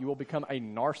be liked, you will become a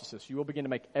narcissist. You will begin to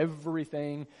make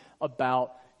everything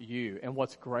about you. And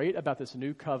what's great about this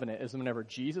new covenant is whenever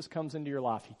Jesus comes into your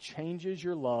life, he changes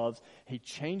your loves, he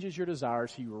changes your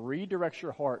desires, he redirects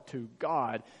your heart to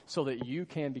God so that you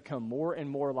can become more and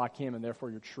more like him and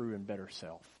therefore your true and better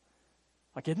self.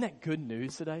 Like, isn't that good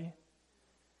news today?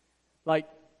 Like,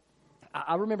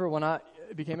 I remember when I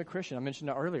became a Christian, I mentioned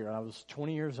it earlier, I was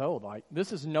 20 years old. Like,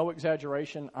 this is no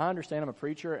exaggeration. I understand I'm a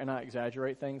preacher and I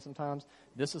exaggerate things sometimes.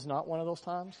 This is not one of those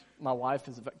times. My wife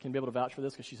can be able to vouch for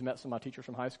this because she's met some of my teachers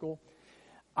from high school.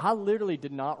 I literally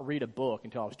did not read a book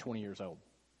until I was 20 years old.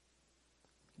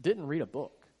 Didn't read a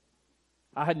book.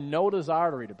 I had no desire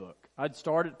to read a book. I'd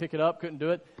started to pick it up, couldn't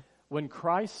do it. When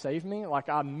Christ saved me, like,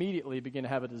 I immediately began to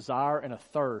have a desire and a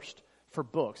thirst for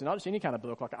books, and not just any kind of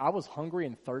book. Like, I was hungry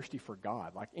and thirsty for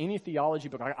God. Like, any theology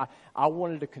book, I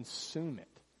wanted to consume it.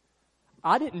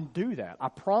 I didn't do that. I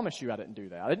promise you I didn't do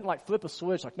that. I didn't flip a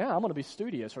switch like, now I'm going to be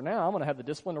studious, or now I'm going to have the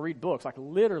discipline to read books. Like,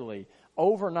 literally,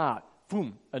 overnight,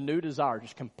 boom, a new desire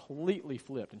just completely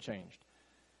flipped and changed.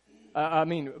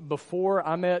 Before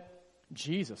I met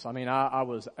Jesus, I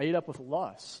was ate up with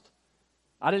lust.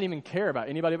 I didn't even care about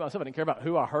anybody but myself. I didn't care about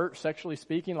who I hurt, sexually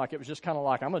speaking. Like, it was just kind of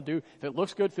like, I'm going to do, if it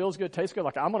looks good, feels good, tastes good,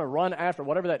 like, I'm going to run after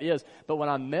whatever that is. But when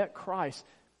I met Christ,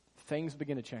 things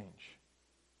began to change.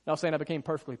 Not saying I became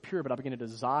perfectly pure, but I began to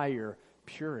desire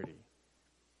purity.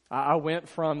 I went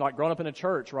from, growing up in a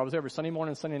church where I was every Sunday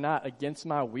morning and Sunday night against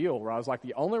my will, where I was like,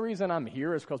 the only reason I'm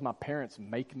here is because my parents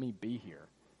make me be here,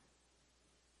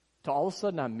 to all of a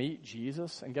sudden I meet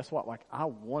Jesus, and guess what? I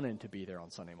wanted to be there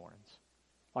on Sunday mornings.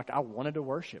 I wanted to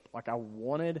worship. I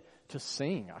wanted to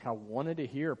sing. I wanted to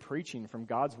hear preaching from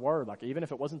God's Word. Even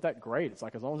if it wasn't that great, it's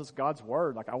as long as it's God's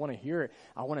Word, I want to hear it.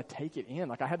 I want to take it in.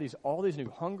 I had all these new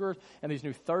hungers and these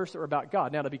new thirsts that were about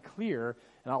God. Now, to be clear,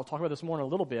 and I'll talk about this more in a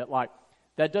little bit,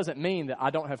 that doesn't mean that I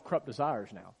don't have corrupt desires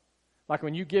now.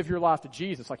 When you give your life to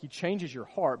Jesus, he changes your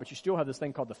heart, but you still have this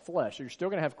thing called the flesh. So you're still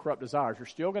going to have corrupt desires. You're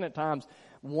still going to at times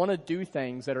want to do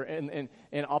things that are in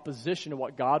opposition to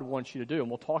what God wants you to do. And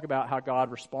we'll talk about how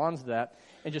God responds to that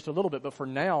in just a little bit. But for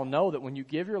now, know that when you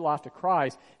give your life to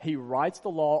Christ, he writes the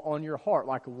law on your heart.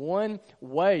 One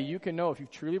way you can know if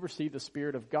you've truly received the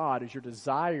Spirit of God is your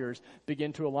desires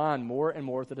begin to align more and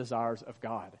more with the desires of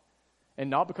God. And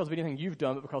not because of anything you've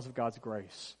done, but because of God's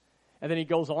grace. And then he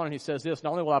goes on and he says this: not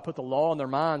only will I put the law in their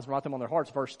minds and write them on their hearts,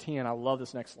 verse 10, I love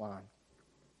this next line.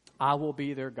 I will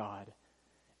be their God,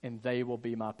 and they will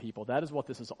be my people. That is what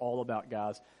this is all about,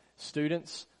 guys.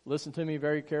 Students, listen to me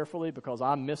very carefully, because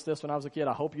I missed this when I was a kid.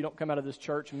 I hope you don't come out of this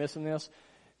church missing this.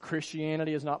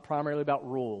 Christianity is not primarily about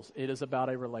rules. It is about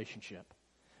a relationship.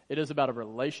 It is about a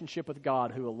relationship with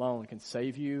God, who alone can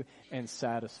save you and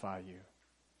satisfy you.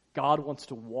 God wants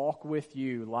to walk with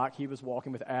you like he was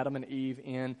walking with Adam and Eve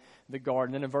in the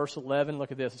garden. Then in verse 11,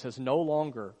 look at this. It says, no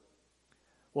longer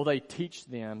will they teach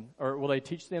them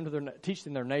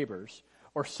their neighbors,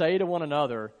 or say to one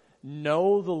another,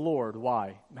 know the Lord.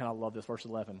 Why? Man, I love this, verse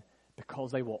 11.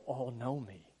 Because they will all know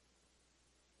me.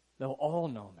 They'll all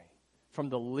know me. from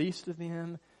the least of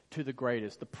them to the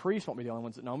greatest. The priests won't be the only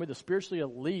ones that know me. The spiritually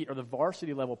elite or the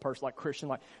varsity level person like Christian,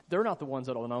 like they're not the ones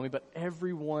that will know me, but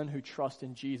everyone who trusts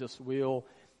in Jesus will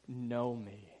know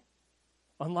me.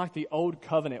 Unlike the old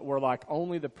covenant where like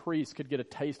only the priest could get a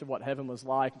taste of what heaven was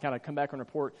like and kind of come back and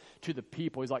report to the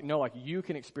people. He's like, no, like you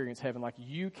can experience heaven. Like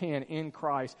you can in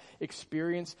Christ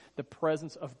experience the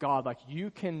presence of God. Like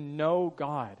you can know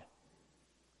God.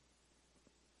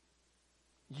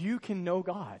 You can know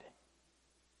God.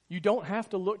 You don't have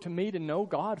to look to me to know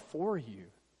God for you.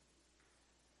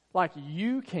 Like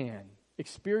you can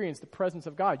experience the presence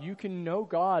of God. You can know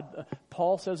God,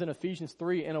 Paul says in Ephesians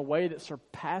 3, in a way that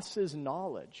surpasses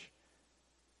knowledge.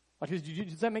 Like,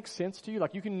 does that make sense to you?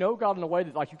 Like, you can know God in a way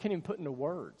that, like, you can't even put into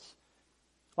words.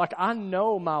 Like, I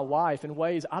know my wife in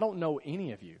ways I don't know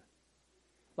any of you.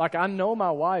 Like, I know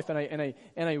my wife in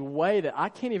a way that I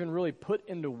can't even really put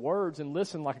into words. And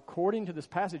listen, like, according to this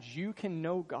passage, you can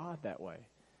know God that way.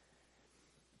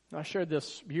 I shared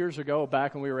this years ago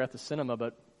back when we were at the cinema,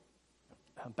 but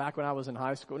back when I was in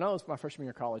high school, no, it was my freshman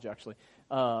year of college, actually.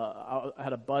 I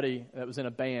had a buddy that was in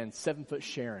a band, 7 Foot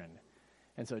Sharon.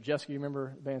 And so, Jessica, you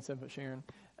remember the band 7 Foot Sharon?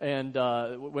 And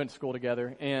we went to school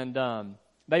together. And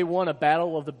they won a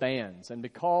battle of the bands. And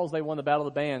because they won the battle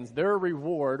of the bands, their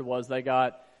reward was they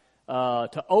got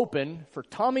to open for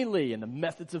Tommy Lee and the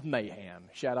Methods of Mayhem.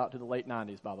 Shout out to the late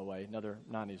 90s, by the way, another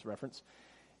 90s reference.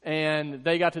 And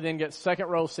they got to then get second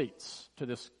row seats to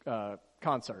this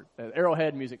concert at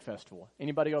Arrowhead Music Festival.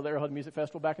 Anybody go to the Arrowhead Music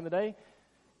Festival back in the day?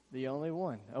 The only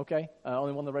one. Okay.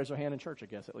 Only one that raised their hand in church, I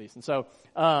guess, at least. And so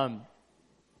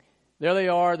there they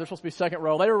are. They're supposed to be second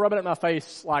row. They were rubbing it in my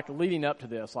face, like, leading up to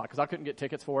this, like, because I couldn't get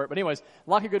tickets for it. But anyways,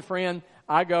 like a good friend,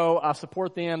 I go, I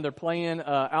support them. They're playing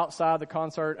outside the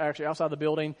concert, actually outside the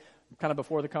building, kind of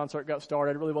before the concert got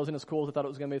started. It really wasn't as cool as I thought it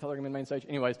was going to be. I thought they were going to be on the main stage.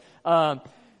 Anyways,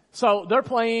 so they're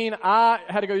playing. I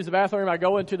had to go use the bathroom. I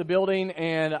go into the building,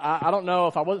 and I don't know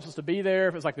if I wasn't supposed to be there,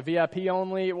 if it's like the VIP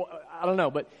only. I don't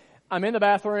know. But I'm in the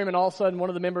bathroom, and all of a sudden, one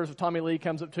of the members of Tommy Lee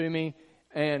comes up to me,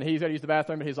 and he's got to use the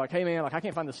bathroom, and he's like, hey, man, like I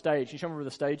can't find the stage. Can you show me where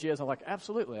the stage is? I'm like,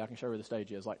 absolutely, I can show you where the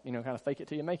stage is. Like, you know, kind of fake it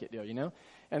till you make it deal, you know?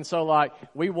 And so, like,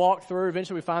 we walk through.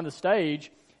 Eventually, we find the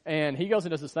stage, and he goes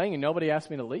and does this thing, and nobody asked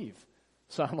me to leave.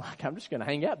 So I'm like, I'm just going to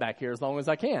hang out back here as long as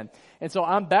I can. And so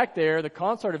I'm back there. The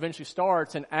concert eventually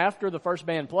starts. And after the first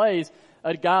band plays,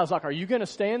 a guy's like, are you going to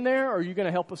stand there or are you going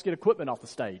to help us get equipment off the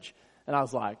stage? And I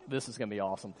was like, this is going to be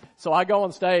awesome. So I go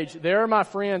on stage. There are my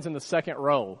friends in the second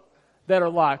row that are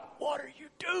like, what are you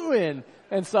doing?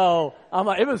 And so I'm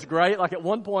like, it was great. Like at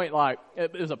one point, like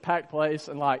it was a packed place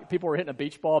and like people were hitting a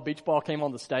beach ball. Beach ball came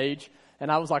on the stage.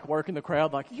 And I was like working the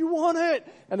crowd, like, you want it?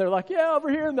 And they're like, yeah, over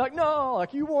here. And they're like, no,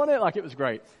 like, you want it? Like, it was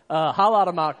great. Highlight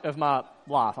of my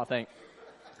life, I think.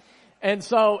 And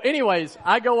so, anyways,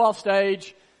 I go off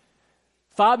stage.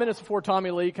 5 minutes before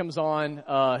Tommy Lee comes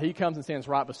on, he comes and stands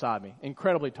right beside me.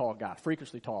 Incredibly tall guy,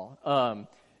 freakishly tall.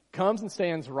 Comes and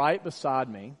stands right beside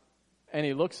me. And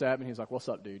he looks at me and he's like, what's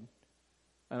up, dude?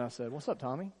 And I said, what's up,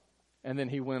 Tommy? And then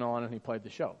he went on and he played the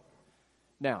show.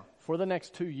 Now, for the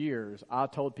next 2 years, I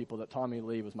told people that Tommy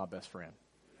Lee was my best friend.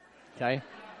 Okay?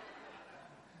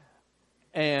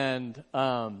 And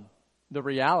the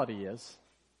reality is,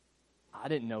 I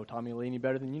didn't know Tommy Lee any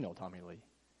better than you know Tommy Lee.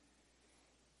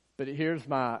 But here's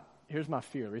my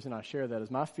fear. The reason I share that is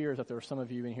my fear is that there are some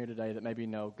of you in here today that maybe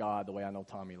know God the way I know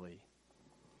Tommy Lee.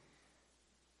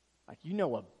 Like, you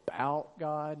know about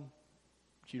God,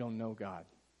 but you don't know God.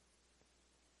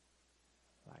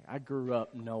 I grew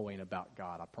up knowing about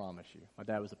God, I promise you. My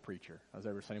dad was a preacher. I was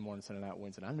every Sunday morning, Sunday night,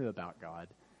 Wednesday. I knew about God,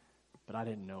 but I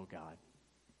didn't know God.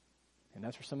 And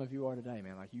that's where some of you are today,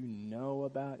 man. Like, you know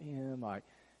about Him. Like,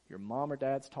 your mom or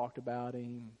dad's talked about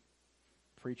Him.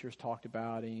 Preachers talked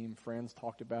about Him. Friends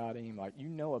talked about Him. Like, you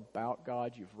know about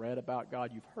God. You've read about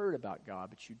God. You've heard about God,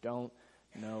 but you don't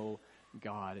know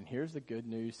God. And here's the good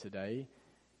news today.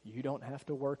 You don't have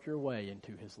to work your way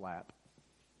into His lap.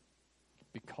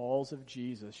 Because of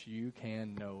Jesus, you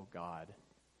can know God,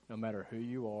 no matter who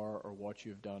you are or what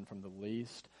you've done, from the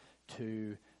least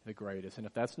to the greatest. And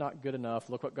if that's not good enough,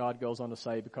 look what God goes on to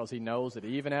say, because He knows that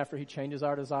even after He changes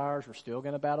our desires, we're still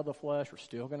going to battle the flesh, we're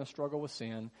still going to struggle with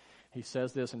sin. He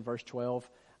says this in verse 12,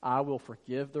 I will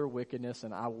forgive their wickedness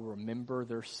and I will remember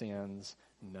their sins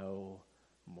no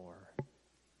more.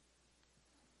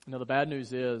 Now, the bad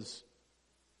news is,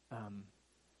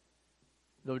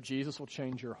 though Jesus will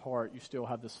change your heart, you still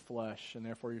have this flesh, and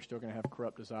therefore you're still going to have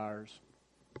corrupt desires.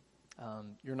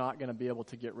 You're not going to be able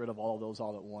to get rid of all of those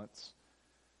all at once.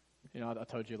 You know, I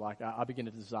told you, like, I began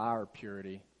to desire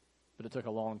purity, but it took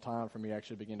a long time for me to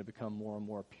actually begin to become more and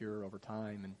more pure over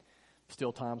time. And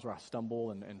Still times where I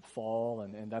stumble and fall,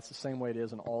 and that's the same way it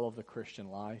is in all of the Christian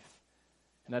life.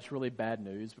 And that's really bad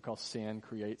news because sin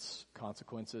creates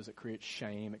consequences. It creates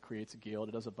shame. It creates guilt.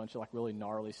 It does a bunch of like really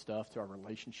gnarly stuff to our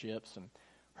relationships and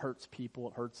hurts people.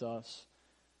 It hurts us.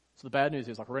 So the bad news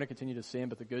is like we're going to continue to sin,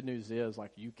 but the good news is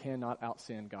like you cannot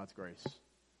out-sin God's grace.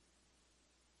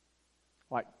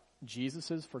 Like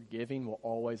Jesus' forgiving will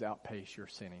always outpace your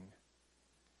sinning.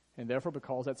 And therefore,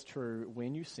 because that's true,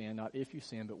 when you sin, not if you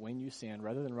sin, but when you sin,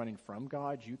 rather than running from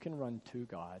God, you can run to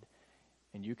God.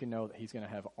 And you can know that he's going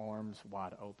to have arms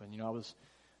wide open. You know, I was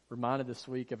reminded this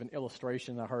week of an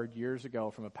illustration I heard years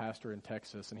ago from a pastor in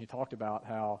Texas. And he talked about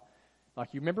how,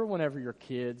 like, you remember whenever your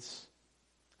kids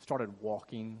started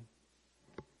walking?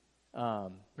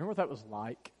 Remember what that was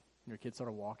like? When your kids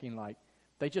started walking? Like,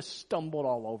 they just stumbled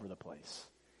all over the place.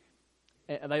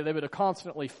 And they would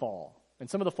constantly fall. And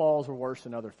some of the falls were worse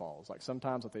than other falls. Like,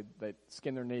 sometimes like they'd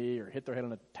skin their knee or hit their head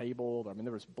on a table. I mean,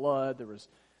 there was blood. There was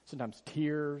sometimes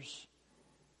tears.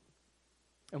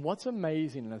 And what's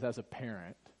amazing is as a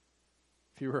parent,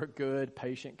 if you were a good,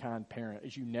 patient, kind parent,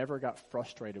 is you never got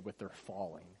frustrated with their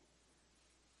falling.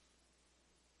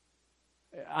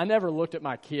 I never looked at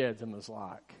my kids and was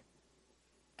like,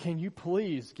 can you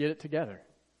please get it together?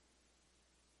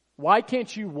 Why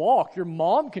can't you walk? Your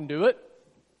mom can do it.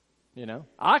 You know,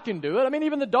 I can do it. I mean,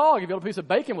 even the dog, if you got a piece of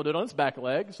bacon, will do it on its back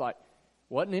legs. Like,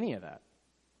 wasn't any of that.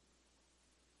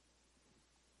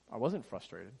 I wasn't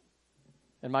frustrated.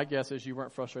 And my guess is you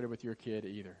weren't frustrated with your kid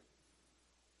either.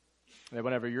 That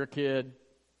whenever your kid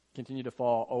continued to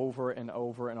fall over and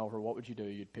over and over, what would you do?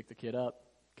 You'd pick the kid up,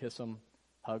 kiss them,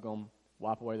 hug them,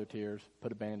 wipe away their tears,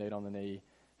 put a Band-Aid on the knee,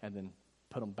 and then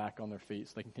put them back on their feet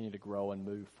so they continue to grow and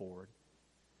move forward.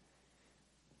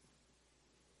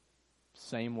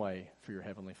 Same way for your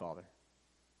Heavenly Father.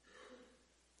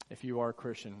 If you are a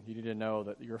Christian, you need to know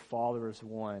that your Father is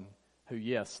one who,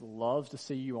 yes, loves to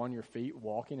see you on your feet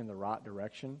walking in the right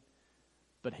direction,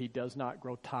 but he does not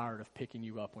grow tired of picking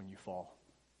you up when you fall.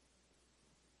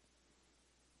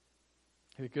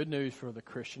 The good news for the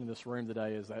Christian in this room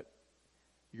today is that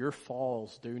your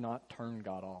falls do not turn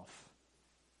God off.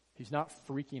 He's not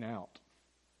freaking out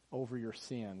over your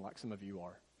sin like some of you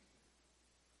are.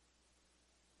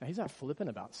 Now, he's not flippant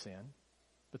about sin,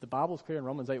 but the Bible is clear in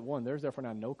Romans 8:1, there's therefore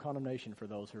now no condemnation for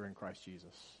those who are in Christ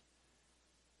Jesus.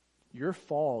 Your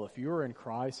fall, if you are in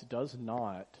Christ, does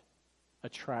not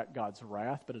attract God's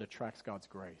wrath, but it attracts God's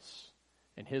grace.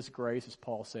 And his grace, as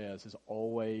Paul says, is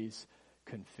always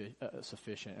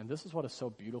sufficient. And this is what is so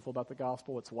beautiful about the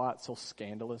gospel. It's why it's so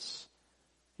scandalous.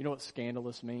 You know what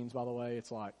scandalous means, by the way?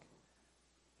 It's like,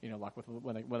 you know, like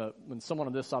when someone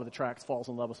on this side of the tracks falls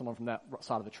in love with someone from that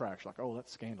side of the tracks, you're like, oh,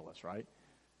 that's scandalous, right?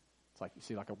 It's like you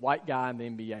see like a white guy in the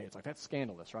NBA. It's like, that's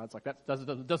scandalous, right? It's like that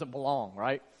doesn't belong,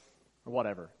 right? Or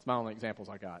whatever. It's my only examples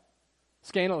I got.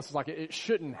 Scandalous is like it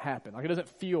shouldn't happen. Like it doesn't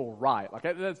feel right. Like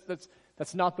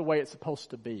that's not the way it's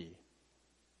supposed to be.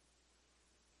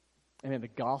 I mean, the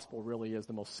gospel really is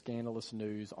the most scandalous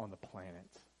news on the planet.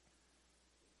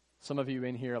 Some of you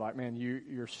in here are like, man,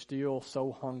 you're still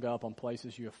so hung up on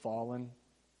places you have fallen.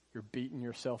 You're beating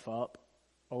yourself up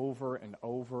over and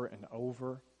over and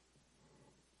over.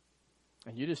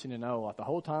 And you just need to know, like the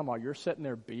whole time while you're sitting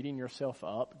there beating yourself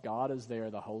up, God is there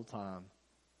the whole time,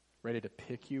 ready to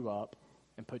pick you up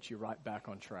and put you right back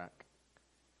on track.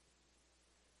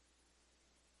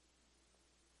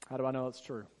 How do I know it's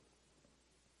true?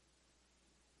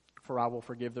 For I will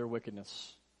forgive their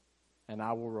wickedness, and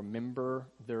I will remember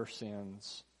their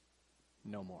sins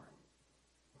no more.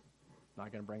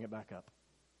 Not going to bring it back up.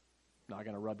 Not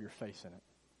going to rub your face in it.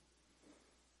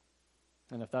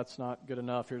 And if that's not good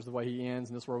enough, here's the way he ends,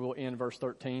 and this is where we'll end verse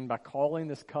 13. By calling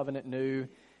this covenant new,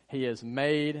 he has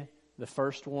made the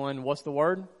first one, what's the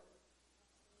word?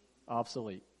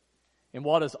 Obsolete. And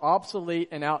what is obsolete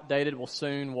and outdated will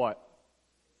soon what?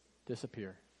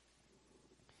 Disappear.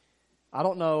 I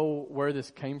don't know where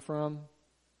this came from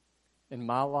in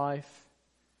my life,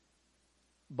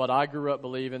 but I grew up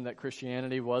believing that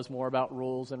Christianity was more about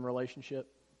rules and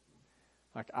relationship.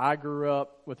 Like I grew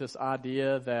up with this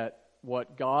idea that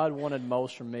what God wanted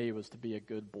most from me was to be a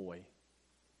good boy.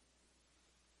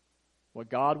 What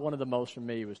God wanted the most from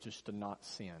me was just to not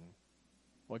sin.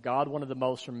 What God wanted the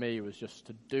most from me was just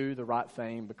to do the right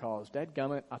thing because,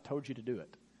 dadgummit, I told you to do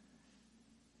it.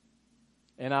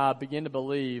 And I began to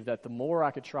believe that the more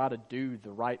I could try to do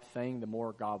the right thing, the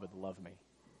more God would love me.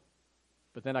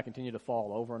 But then I continued to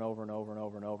fall over and over and over and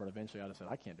over and over, and eventually I just said,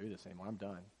 I can't do this anymore. I'm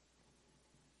done.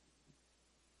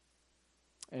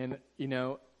 And, you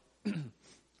know,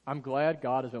 I'm glad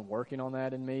God has been working on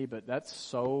that in me, but that's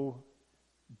so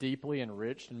deeply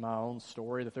enriched in my own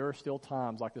story that there are still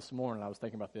times, like this morning I was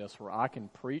thinking about this, where I can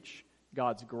preach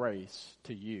God's grace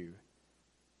to you,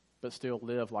 but still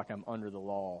live like I'm under the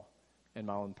law in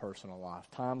my own personal life.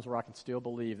 Times where I can still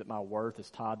believe that my worth is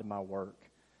tied to my work.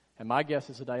 And my guess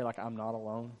is today, like, I'm not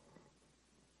alone.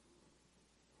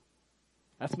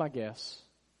 That's my guess.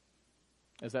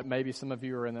 Is that maybe some of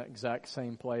you are in that exact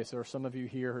same place. There are some of you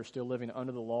here who are still living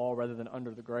under the law rather than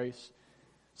under the grace.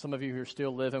 Some of you who are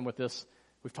still living with this,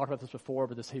 we've talked about this before,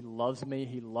 but this he loves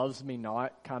me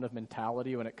not kind of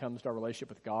mentality when it comes to our relationship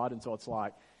with God. And so it's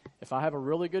like, if I have a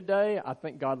really good day, I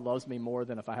think God loves me more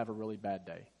than if I have a really bad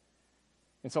day.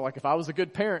 And so, like, if I was a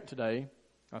good parent today,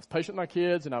 I was patient with my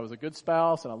kids, and I was a good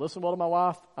spouse, and I listened well to my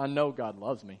wife, I know God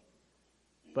loves me.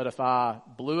 But if I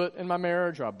blew it in my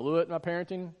marriage or I blew it in my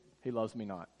parenting, he loves me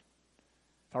not.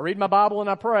 If I read my Bible and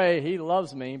I pray, he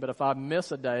loves me. But if I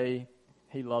miss a day,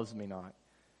 he loves me not.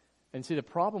 And see, the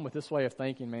problem with this way of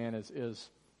thinking, man, is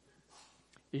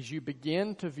you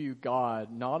begin to view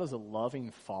God not as a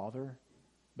loving father,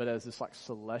 but as this like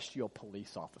celestial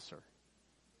police officer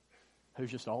who's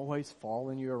just always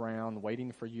following you around,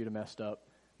 waiting for you to mess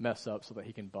up so that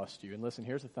he can bust you. And listen,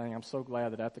 here's the thing. I'm so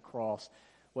glad that at the cross,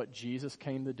 what Jesus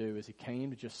came to do is he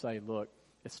came to just say, look,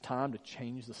 it's time to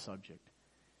change the subject.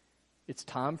 It's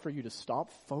time for you to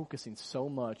stop focusing so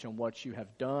much on what you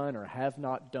have done or have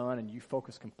not done, and you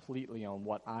focus completely on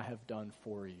what I have done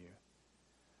for you.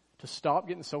 To stop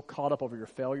getting so caught up over your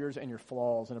failures and your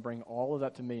flaws and to bring all of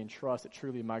that to me and trust that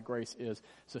truly my grace is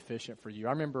sufficient for you.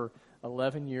 I remember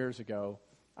 11 years ago,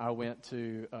 I went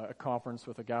to a conference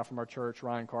with a guy from our church,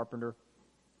 Ryan Carpenter,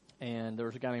 and there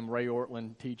was a guy named Ray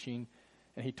Ortland teaching,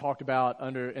 and he talked about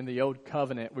in the old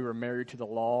covenant, we were married to the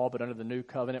law, but under the new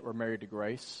covenant, we're married to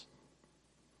grace.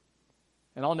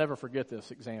 And I'll never forget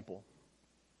this example.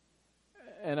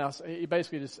 And he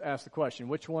basically just asked the question,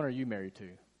 which one are you married to?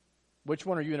 Which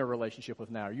one are you in a relationship with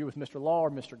now? Are you with Mr. Law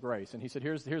or Mr. Grace? And he said,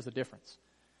 here's the difference.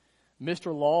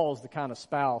 Mr. Law is the kind of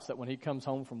spouse that when he comes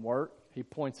home from work, he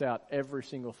points out every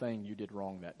single thing you did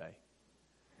wrong that day.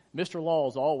 Mr. Law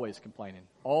is always complaining,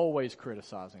 always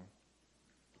criticizing,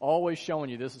 always showing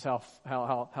you this is how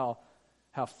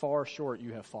far short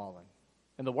you have fallen.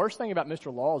 And the worst thing about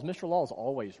Mr. Law is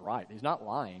always right. He's not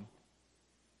lying.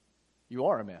 You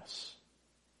are a mess.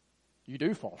 You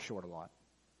do fall short a lot.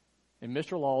 And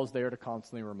Mr. Law is there to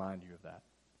constantly remind you of that.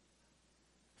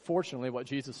 Fortunately, what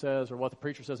Jesus says, or what the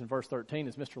preacher says in verse 13,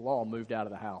 is Mr. Law moved out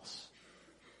of the house.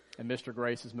 And Mr.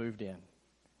 Grace has moved in.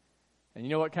 And you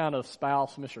know what kind of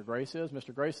spouse Mr. Grace is?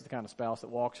 Mr. Grace is the kind of spouse that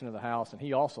walks into the house and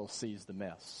he also sees the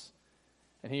mess.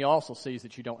 And he also sees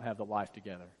that you don't have the life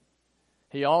together.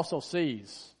 He also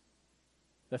sees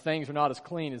that things are not as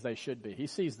clean as they should be. He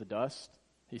sees the dust.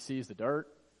 He sees the dirt.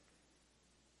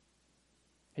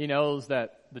 He knows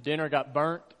that the dinner got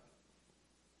burnt,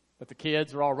 that the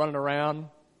kids are all running around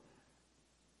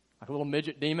like little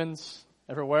midget demons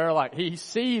everywhere. Like, he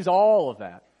sees all of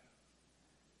that.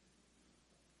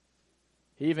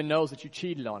 He even knows that you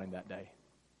cheated on him that day.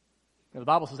 The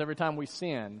Bible says every time we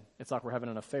sin, it's like we're having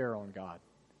an affair on God.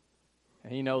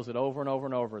 And he knows it over and over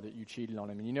and over that you cheated on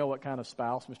him. And you know what kind of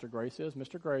spouse Mr. Grace is?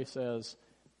 Mr. Grace says,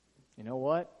 you know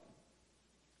what?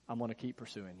 I'm going to keep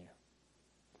pursuing you.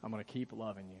 I'm going to keep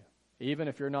loving you. Even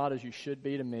if you're not as you should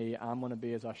be to me, I'm going to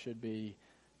be as I should be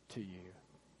to you.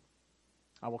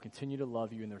 I will continue to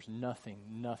love you, and there's nothing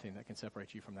that can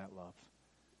separate you from that love.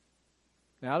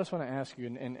 Now, I just want to ask you,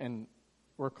 and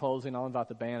we're closing. I'll invite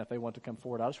the band if they want to come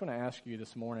forward. I just want to ask you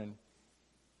this morning,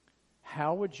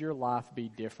 how would your life be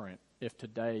different if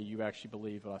today you actually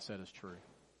believe what I said is true?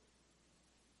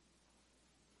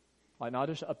 Like, not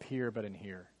just up here, but in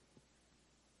here.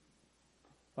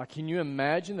 Like, can you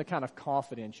imagine the kind of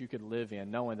confidence you could live in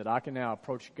knowing that I can now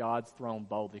approach God's throne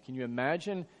boldly? Can you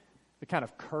imagine the kind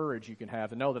of courage you can have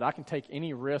to know that I can take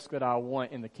any risk that I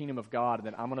want in the kingdom of God and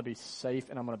that I'm going to be safe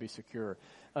and I'm going to be secure?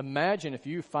 Imagine if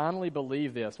you finally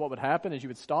believe this, what would happen is you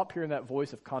would stop hearing that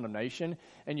voice of condemnation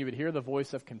and you would hear the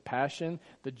voice of compassion,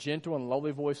 the gentle and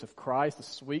lowly voice of Christ, the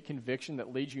sweet conviction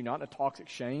that leads you not into toxic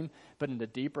shame, but into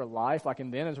deeper life. Like,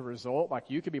 and then as a result,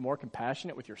 like, you could be more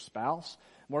compassionate with your spouse,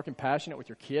 more compassionate with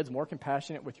your kids, more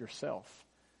compassionate with yourself.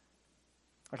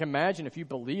 Like, imagine if you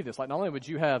believe this. Like, not only would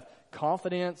you have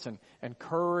confidence and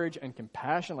courage and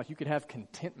compassion, like, you could have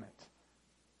contentment.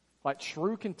 Like,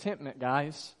 true contentment,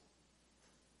 guys.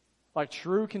 Like,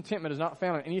 true contentment is not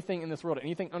found in anything in this world,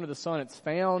 anything under the sun. It's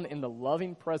found in the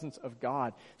loving presence of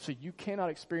God. So you cannot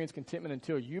experience contentment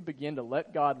until you begin to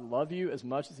let God love you as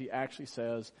much as he actually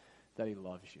says that he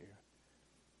loves you.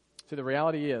 So the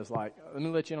reality is, like, let me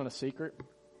let you in on a secret.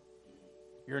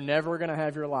 You're never going to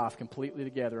have your life completely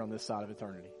together on this side of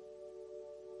eternity.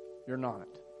 You're not.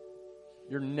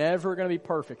 You're never going to be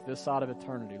perfect this side of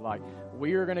eternity. Like,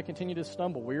 we are going to continue to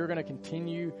stumble. We are going to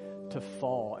continue to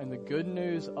fall. And the good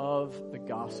news of the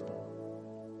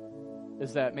gospel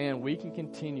is that, man, we can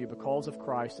continue because of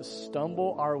Christ to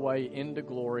stumble our way into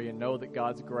glory and know that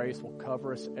God's grace will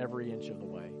cover us every inch of the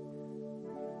way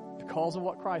because of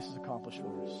what Christ has accomplished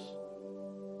for us.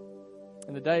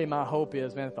 And today, my hope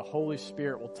is, man, that the Holy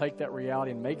Spirit will take that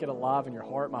reality and make it alive in your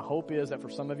heart. My hope is that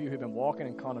for some of you who've been walking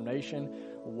in condemnation,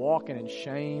 walking in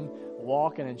shame,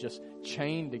 walking in just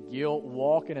chained to guilt,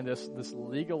 walking in this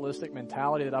legalistic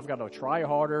mentality that I've got to try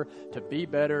harder, to be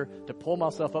better, to pull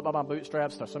myself up by my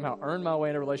bootstraps, to somehow earn my way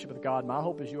in a relationship with God, my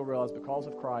hope is you'll realize because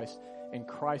of Christ and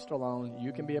Christ alone,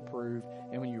 you can be approved.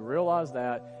 And when you realize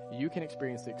that, you can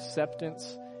experience the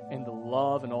acceptance and the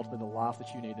love and ultimately the life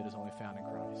that you need that is only found in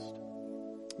Christ.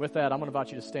 With that, I'm going to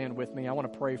invite you to stand with me. I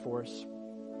want to pray for us.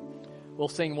 We'll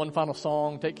sing one final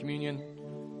song, take communion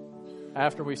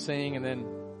after we sing, and then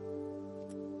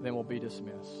we'll be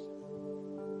dismissed.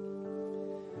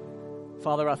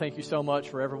 Father, I thank you so much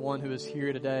for everyone who is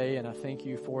here today, and I thank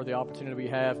you for the opportunity we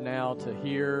have now to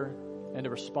hear and to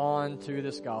respond to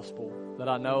this gospel that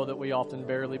I know that we often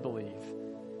barely believe.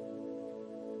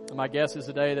 And my guess is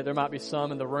today that there might be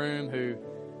some in the room who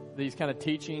these kind of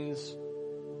teachings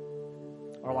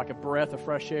are like a breath of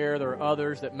fresh air. There are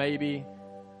others that maybe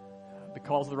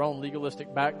because of their own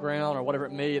legalistic background or whatever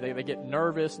it may, they get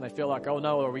nervous and they feel like, oh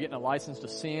no, are we getting a license to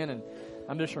sin? And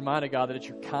I'm just reminded, God, that it's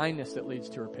your kindness that leads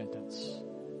to repentance.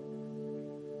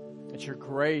 It's your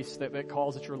grace that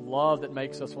calls, it's your love that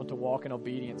makes us want to walk in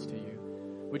obedience to you.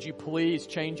 Would you please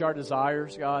change our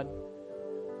desires, God?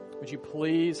 Would you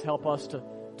please help us to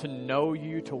know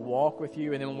you, to walk with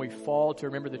you, and then when we fall, to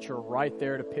remember that you're right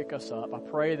there to pick us up. I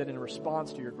pray that in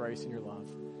response to your grace and your love,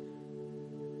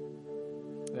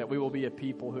 that we will be a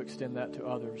people who extend that to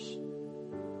others.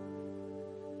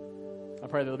 I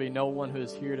pray that there'll be no one who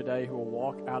is here today who will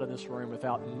walk out of this room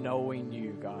without knowing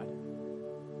you, God.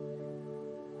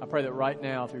 I pray that right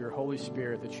now, through your Holy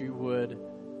Spirit, that you would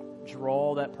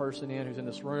draw that person in who's in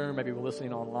this room, maybe we're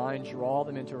listening online, draw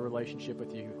them into a relationship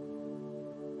with you.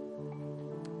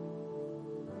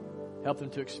 Help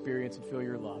them to experience and feel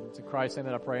your love. It's in Christ's name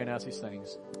that I pray and ask these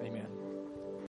things. Amen.